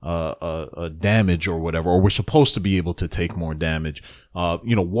damage or whatever, or we're supposed to be able to take more damage.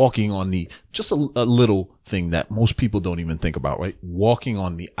 Walking on just a little thing that most people don't even think about, right? Walking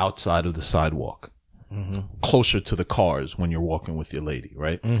on the outside of the sidewalk. Mm-hmm. Closer to the cars when you're walking with your lady,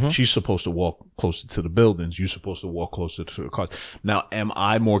 right? Mm-hmm. She's supposed to walk closer to the buildings. You're supposed to walk closer to the cars. Now, am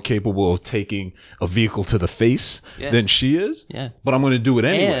I more capable of taking a vehicle to the face than she is? Yeah. But I'm going to do it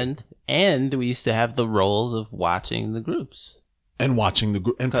anyway. And we used to have the roles of watching the groups. And watching the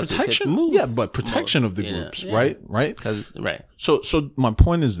group. And protection. Yeah, but protection of the groups, right? Right? Right. So my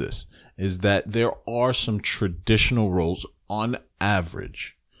point is this, is that there are some traditional roles on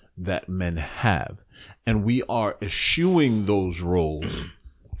average that men have. And we are eschewing those roles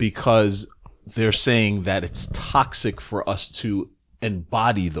because they're saying that it's toxic for us to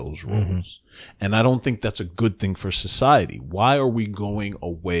embody those roles. Mm-hmm. And I don't think that's a good thing for society. Why are we going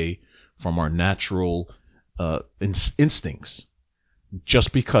away from our natural instincts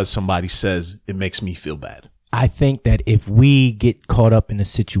just because somebody says it makes me feel bad? I think that if we get caught up in a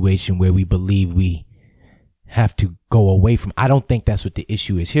situation where we believe we have to go away from, I don't think that's what the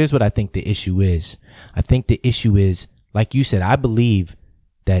issue is. Here's what I think the issue is. I think the issue is, like you said, I believe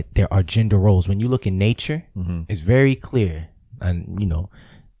that there are gender roles. When you look in nature, it's very clear, and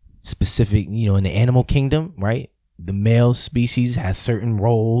specific, in the animal kingdom, right? The male species has certain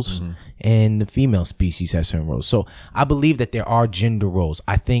roles and the female species has certain roles. So I believe that there are gender roles.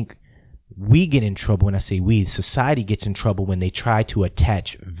 I think we get in trouble. When I say we, society gets in trouble when they try to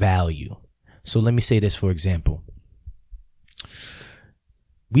attach value. So let me say this, for example.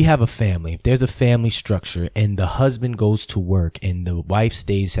 We have a family. If there's a family structure and the husband goes to work and the wife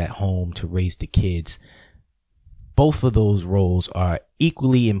stays at home to raise the kids, both of those roles are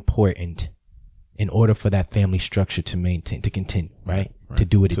equally important in order for that family structure to maintain, to continue, right? To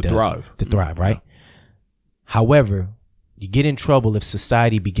do what it does. To thrive, right? Yeah. However, you get in trouble if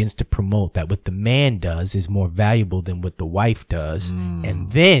society begins to promote that what the man does is more valuable than what the wife does.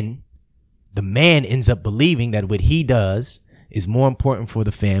 And then the man ends up believing that what he does is more important for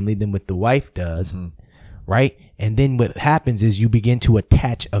the family than what the wife does, right? And then what happens is you begin to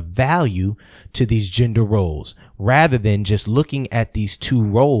attach a value to these gender roles rather than just looking at these two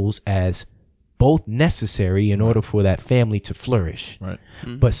roles as both necessary in order for that family to flourish. Right.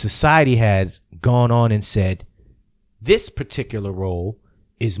 But society has gone on and said, this particular role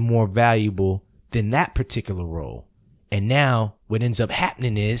is more valuable than that particular role. And now what ends up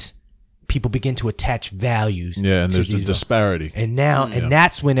happening is people begin to attach values. Yeah, and there's a disparity. And now, and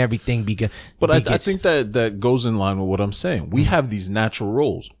that's when everything begins. But I think that goes in line with what I'm saying. We have these natural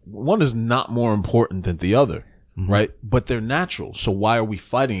roles. One is not more important than the other, right? But they're natural. So why are we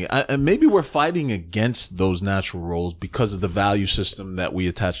fighting it? And maybe we're fighting against those natural roles because of the value system that we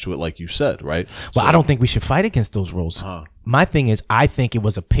attach to it, like you said, right? Well, I don't think we should fight against those roles. My thing is, I think it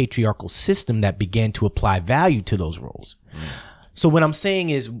was a patriarchal system that began to apply value to those roles. So what I'm saying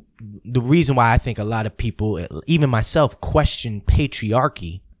is the reason why I think a lot of people, even myself, question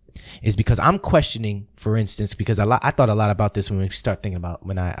patriarchy is because I'm questioning, for instance, because I thought a lot about this when we start thinking about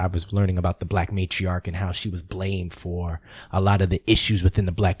when I was learning about the black matriarch and how she was blamed for a lot of the issues within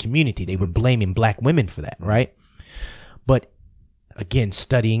the black community. They were blaming black women for that, right? But again,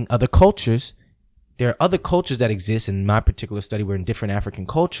 studying other cultures, there are other cultures that exist. In my particular study, we're in different African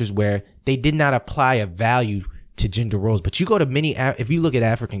cultures where they did not apply a value to gender roles. But you go to if you look at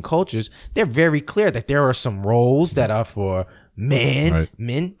African cultures, they're very clear that there are some roles that are for men,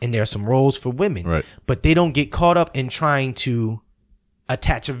 and there are some roles for women. Right. But they don't get caught up in trying to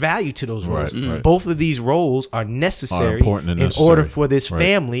attach a value to those roles. Both of these roles are necessary in order for this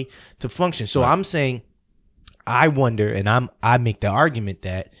family to function. So I'm saying, I wonder, and I make the argument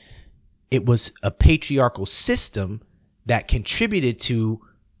that it was a patriarchal system that contributed to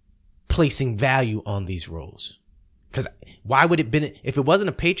placing value on these roles. Because why would it if it wasn't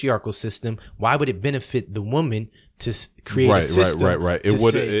a patriarchal system, why would it benefit the woman to create a system? Right.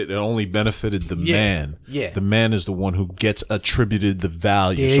 It only benefited the man. Yeah. The man is the one who gets attributed the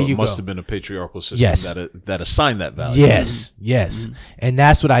value. So it must have been a patriarchal system that assigned that value. Yes. And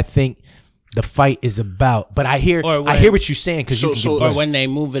that's what I think the fight is about. But I hear what you're saying, because or when they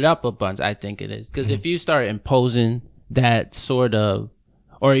move it up a bunch, I think it is. Because if you start imposing that sort of,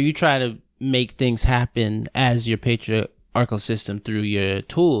 or you try to make things happen as your patriarchal system through your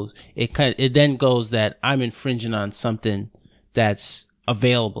tools, it then goes that I'm infringing on something that's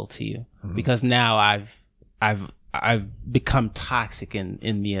available to you, because now I've become toxic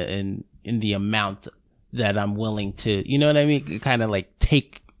in the amount that I'm willing to, you know what I mean? Kind of like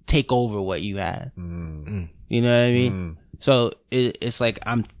take over what you had. You know what I mean? So it's like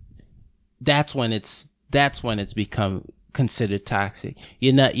that's when it's become considered toxic.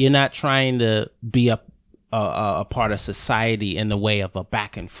 You're not trying to be a part of society in the way of a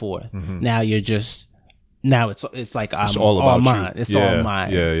back and forth. Now it's like it's all about mine. It's all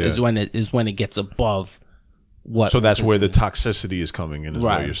mine. Is when it gets above what. So that's where the toxicity is coming in. Is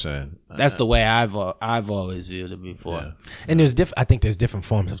what you're saying. That's the way I've always viewed it before. Yeah. And I think there's different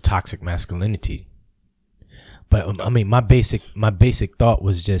forms of toxic masculinity. But I mean, my basic thought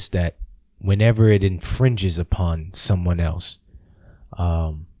was just that whenever it infringes upon someone else,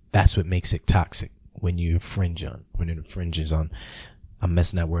 that's what makes it toxic. When it infringes on, I'm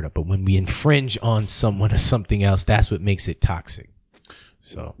messing that word up, but when we infringe on someone or something else, that's what makes it toxic.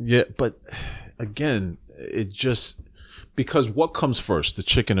 So yeah, but again, it just, because what comes first, the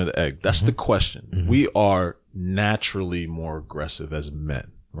chicken or the egg? That's the question. We are naturally more aggressive as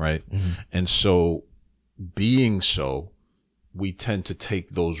men, right? And so, being so, we tend to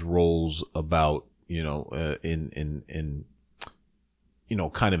take those roles about,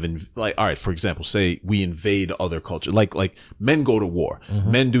 like, all right, for example, say we invade other cultures, like men go to war,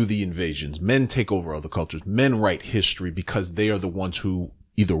 men do the invasions, men take over other cultures, men write history because they are the ones who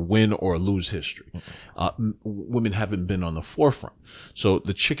either win or lose history. Women haven't been on the forefront. So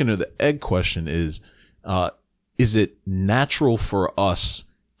the chicken or the egg question is it natural for us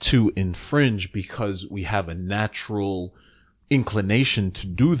to infringe because we have a natural inclination to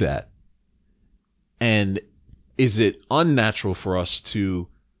do that? And is it unnatural for us to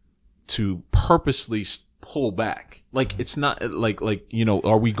purposely pull back? Like, it's not like, you know,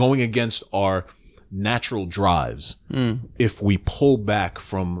 are we going against our natural drives if we pull back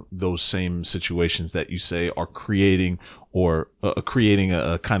from those same situations that you say are creating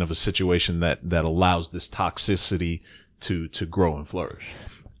a kind of a situation that allows this toxicity to grow and flourish?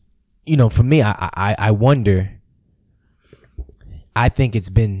 You know, for me, I wonder, I think it's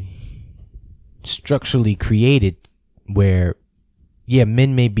been structurally created where, yeah,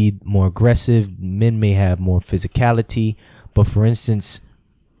 men may be more aggressive, men may have more physicality, but for instance,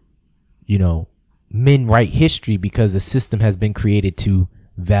 you know, men write history because the system has been created to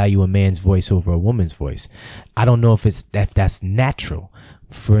value a man's voice over a woman's voice. I don't know if that's natural.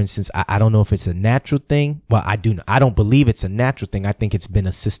 For instance, I don't know if it's a natural thing. Well, I don't believe it's a natural thing. I think it's been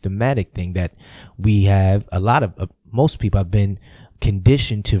a systematic thing that we have. Most people have been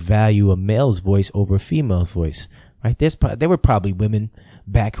conditioned to value a male's voice over a female's voice, right? There were probably women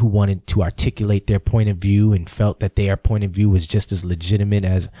back who wanted to articulate their point of view and felt that their point of view was just as legitimate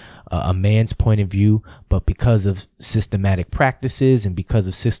as a man's point of view. But because of systematic practices and because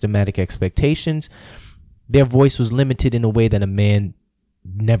of systematic expectations, their voice was limited in a way that a man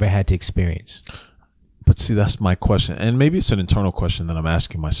never had to experience. But see, that's my question. And maybe it's an internal question that I'm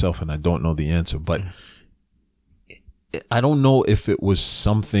asking myself and I don't know the answer, but I don't know if it was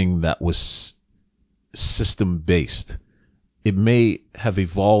something that was system based. It may have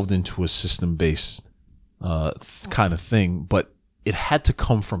evolved into a system based kind of thing, but it had to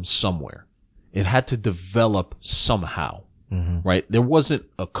come from somewhere. It had to develop somehow, right? There wasn't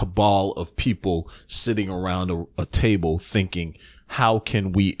a cabal of people sitting around a table thinking, how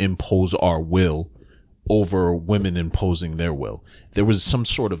can we impose our will over women imposing their will? There was some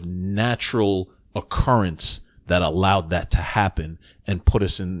sort of natural occurrence that allowed that to happen and put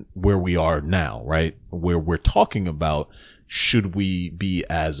us in where we are now, right? Where we're talking about, should we be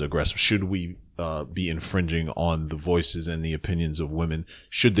as aggressive? Should we be infringing on the voices and the opinions of women?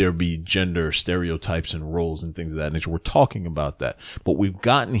 Should there be gender stereotypes and roles and things of that nature? We're talking about that. But we've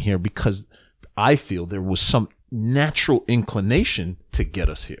gotten here because I feel there was some natural inclination to get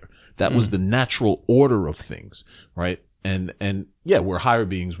us here. That was the natural order of things, right? And yeah, we're higher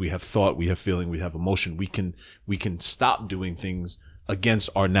beings. We have thought, we have feeling, we have emotion. We can stop doing things against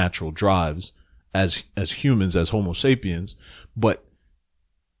our natural drives as humans, as Homo sapiens. But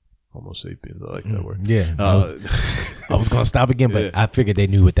Homo sapiens, I like that word. Yeah. I was going to stop again, but I figured they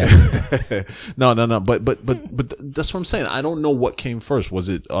knew what that meant. No. But that's what I'm saying. I don't know what came first. Was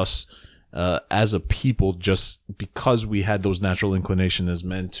it us, as a people, just because we had those natural inclinations as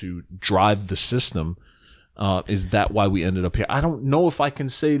men to drive the system? Is that why we ended up here? I don't know if I can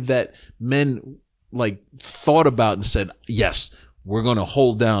say that men like thought about and said, yes, we're going to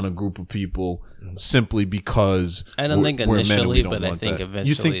hold down a group of people simply because I don't think initially, but I think that. eventually.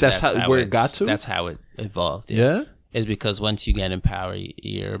 You think that's how where it got to? That's how it evolved. Yeah. Is because once you get in power,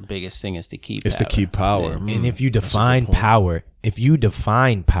 your biggest thing is to keep It's power. to keep power. Yeah. And if you define power,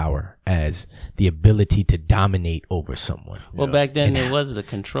 as the ability to dominate over someone. Well, back then it was the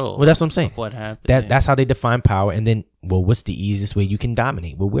control. Well, that's what I'm saying. Of what happened. That's how they define power. And then, well, what's the easiest way you can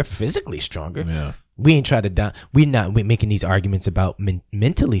dominate? Well, we're physically stronger. Yeah. We ain't try to we're not making these arguments about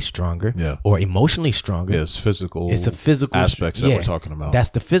mentally stronger or emotionally stronger. Yeah, it's physical. It's a physical aspects that we're talking about. That's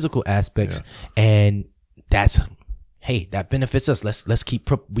the physical aspects, and that's that benefits us. Let's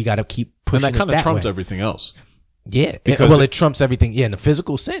keep. We got to keep pushing. And that kind of trumps way. everything else. Yeah, Because it trumps everything. Yeah, in the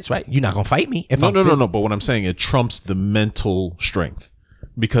physical sense, right? You're not gonna fight me if no. But what I'm saying, it trumps the mental strength,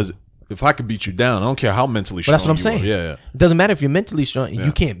 because if I could beat you down, I don't care how mentally strong. That's what I'm saying. Yeah. It doesn't matter if you're mentally strong.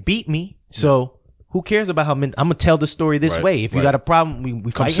 You can't beat me. So. Who cares about how I'm gonna tell the story this way? If you got a problem,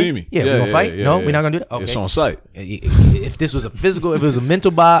 we come fight. see me. Yeah, we gonna fight. No, we're not gonna do that. Okay. It's on site. If this was a physical, if it was a mental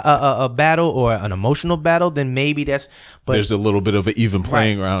battle or an emotional battle, then maybe that's. But there's a little bit of an even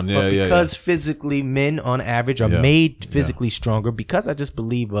playing ground. Yeah, but because physically, men on average are made physically stronger. Because I just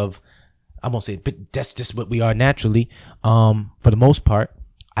believe I won't say, but that's just what we are naturally. For the most part,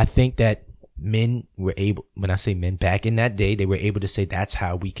 I think that men were able. When I say men, back in that day, they were able to say that's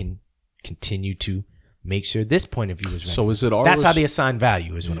how we can continue to make sure this point of view is right. So is it our that's how they assign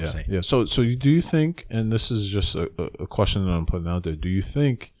value is what I'm saying. Yeah. So do you think, and this is just a question that I'm putting out there, do you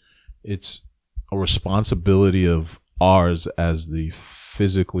think it's a responsibility of ours as the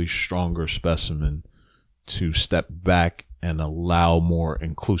physically stronger specimen to step back and allow more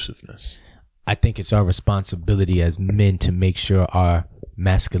inclusiveness? I think it's our responsibility as men to make sure our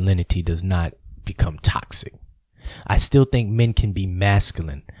masculinity does not become toxic. I still think men can be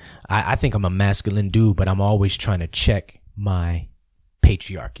masculine. I think I'm a masculine dude, but I'm always trying to check my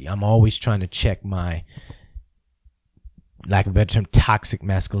patriarchy. I'm always trying to check my, lack of a better term, toxic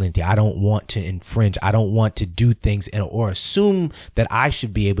masculinity. I don't want to infringe. I don't want to do things or assume that I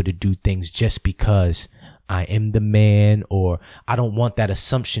should be able to do things just because I am the man, or I don't want that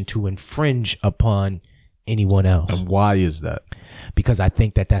assumption to infringe upon anyone else. And why is that? Because I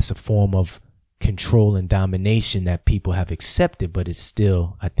think that that's a form of control and domination that people have accepted, but it's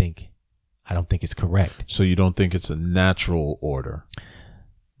still, I don't think it's correct. So you don't think it's a natural order?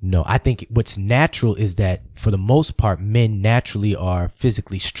 No, I think what's natural is that for the most part, men naturally are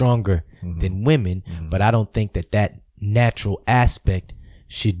physically stronger than women, but I don't think that that natural aspect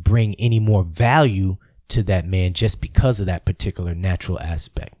should bring any more value to that man just because of that particular natural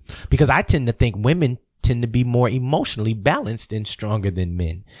aspect. Because I tend to think women tend to be more emotionally balanced and stronger than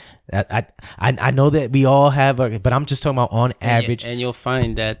men. I know that we all have, but I'm just talking about on average. And you'll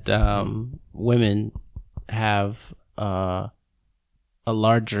find that women have a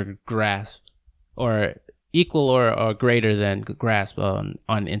larger grasp, or equal or greater than grasp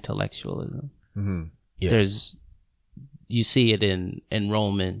on intellectualism. Mm-hmm. Yeah. You see it in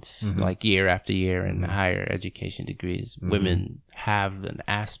enrollments, like year after year in higher education degrees. Women have an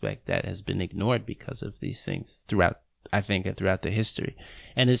aspect that has been ignored because of these things throughout the history.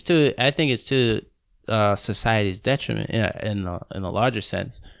 And I think it's to society's detriment in a larger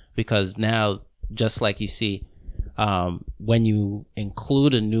sense, because now, just like you see, when you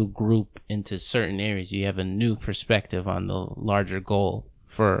include a new group into certain areas, you have a new perspective on the larger goal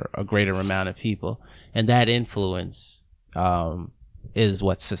for a greater amount of people. And that influence is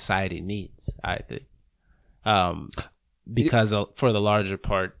what society needs, I think. Because for the larger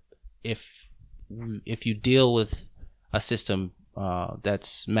part, if you deal with a system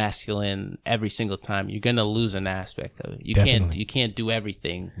that's masculine every single time, you're gonna lose an aspect of it. You can't do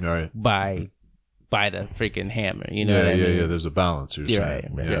everything by the freaking hammer. You know what I mean? Yeah. There's a balance. You're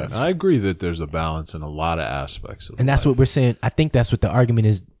saying. Right. Yeah, I agree that there's a balance in a lot of aspects of and that's life. What we're saying. I think that's what the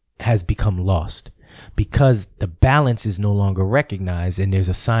argument has become lost, because the balance is no longer recognized, and there's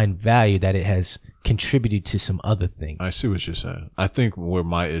assigned value that it has contributed to some other things. I see what you're saying. I think where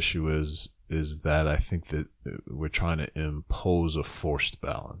my issue is that I think that we're trying to impose a forced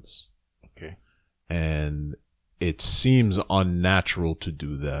balance. Okay. And it seems unnatural to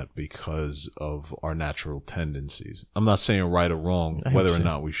do that because of our natural tendencies. I'm not saying right or wrong, whether or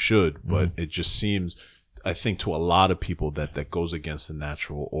not we should, but it just seems, I think, to a lot of people that goes against the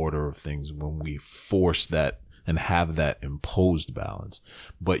natural order of things when we force that and have that imposed balance.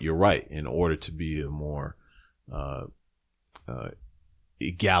 But you're right. In order to be a more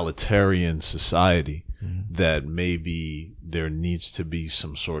egalitarian society, that maybe there needs to be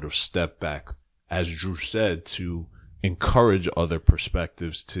some sort of step back, as Drew said, to encourage other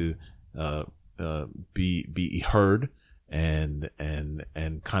perspectives to be heard and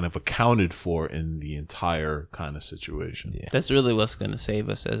kind of accounted for in the entire kind of situation. Yeah. That's really what's going to save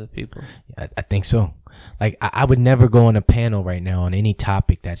us as a people. Yeah, I think so. Like, I would never go on a panel right now on any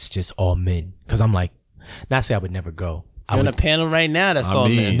topic that's just all men, because I'm like, not say I would never go. You're on a panel right now that's all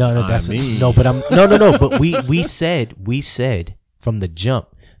men. No, that's no, but no. But we said from the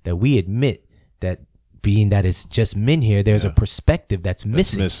jump that we admit that, being that it's just men here, there's a perspective that's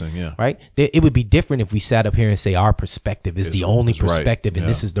missing. Yeah. Right? It would be different if we sat up here and say our perspective is the only perspective, and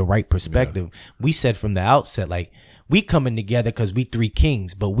this is the right perspective. Yeah. We said from the outset, like, we coming together because we three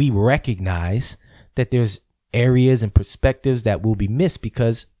kings, but we recognize that there's areas and perspectives that will be missed,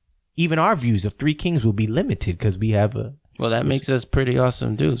 because even our views of three kings will be limited because we have a. Well, that makes us pretty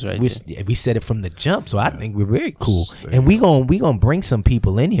awesome dudes, right? We said it from the jump, so I think we're very cool. And we gonna bring some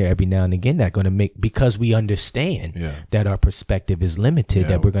people in here every now and again that gonna make, because we understand that our perspective is limited,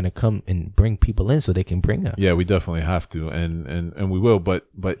 that we're gonna come and bring people in so they can bring us. Yeah, we definitely have to, and we will. But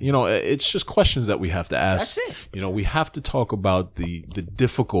you know, it's just questions that we have to ask. That's it. You know, we have to talk about the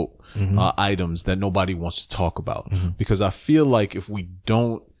difficult items that nobody wants to talk about, because I feel like if we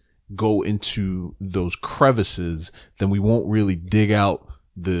don't go into those crevices, then we won't really dig out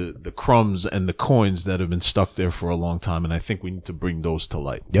the crumbs and the coins that have been stuck there for a long time. And I think we need to bring those to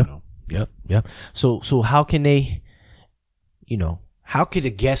light. Yep. You know? Yep. So how can they, how could a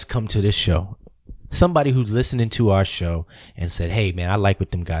guest come to this show? Somebody who's listening to our show and said, hey man, I like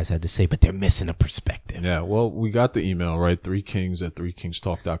what them guys had to say, but they're missing a perspective. Yeah. Well, we got the email, right?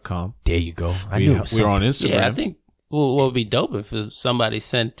 3kings@3kingstalk.com. There you go. We're on Instagram. Yeah, I think Well, what would be dope if somebody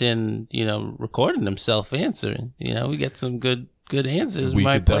sent in, recording themselves answering. We get some good answers. We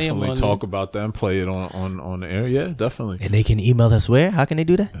might could play 'em definitely on talk about that and play it on the air. Yeah, definitely. And they can email us where? How can they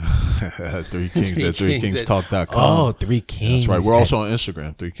do that? 3 Kings at Three Kings 3kingstalk.com. Oh, 3 Kings. That's right. We're also on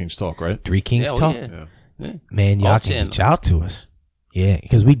Instagram, 3 Kings Talk, right? 3 Kings Yeah, Talk. yeah. Man, y'all All can channels. reach out to us. Yeah,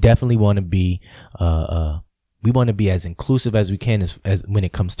 because we definitely want to be we want to be as inclusive as we can as when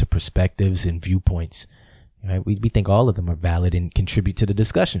it comes to perspectives and viewpoints. Right? We think all of them are valid and contribute to the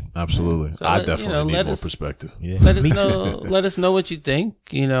discussion. Absolutely. So, I definitely need let more us- perspective. Yeah. Let us Me too. know. Let us know what you think.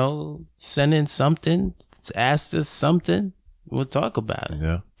 Send in something. Ask us something. We'll talk about it.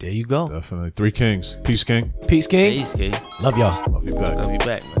 Yeah, There you go. definitely. 3 Kings. Peace, King. Peace, King. Peace, King. Love y'all. Love you back. Love you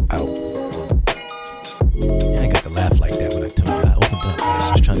back, man. Out. I ain't got to laugh like that when I told you I opened up. Man. I was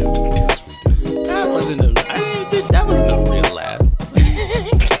just trying to. That wasn't a real laugh.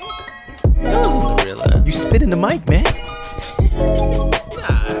 That wasn't a real laugh. You spit in the mic, man.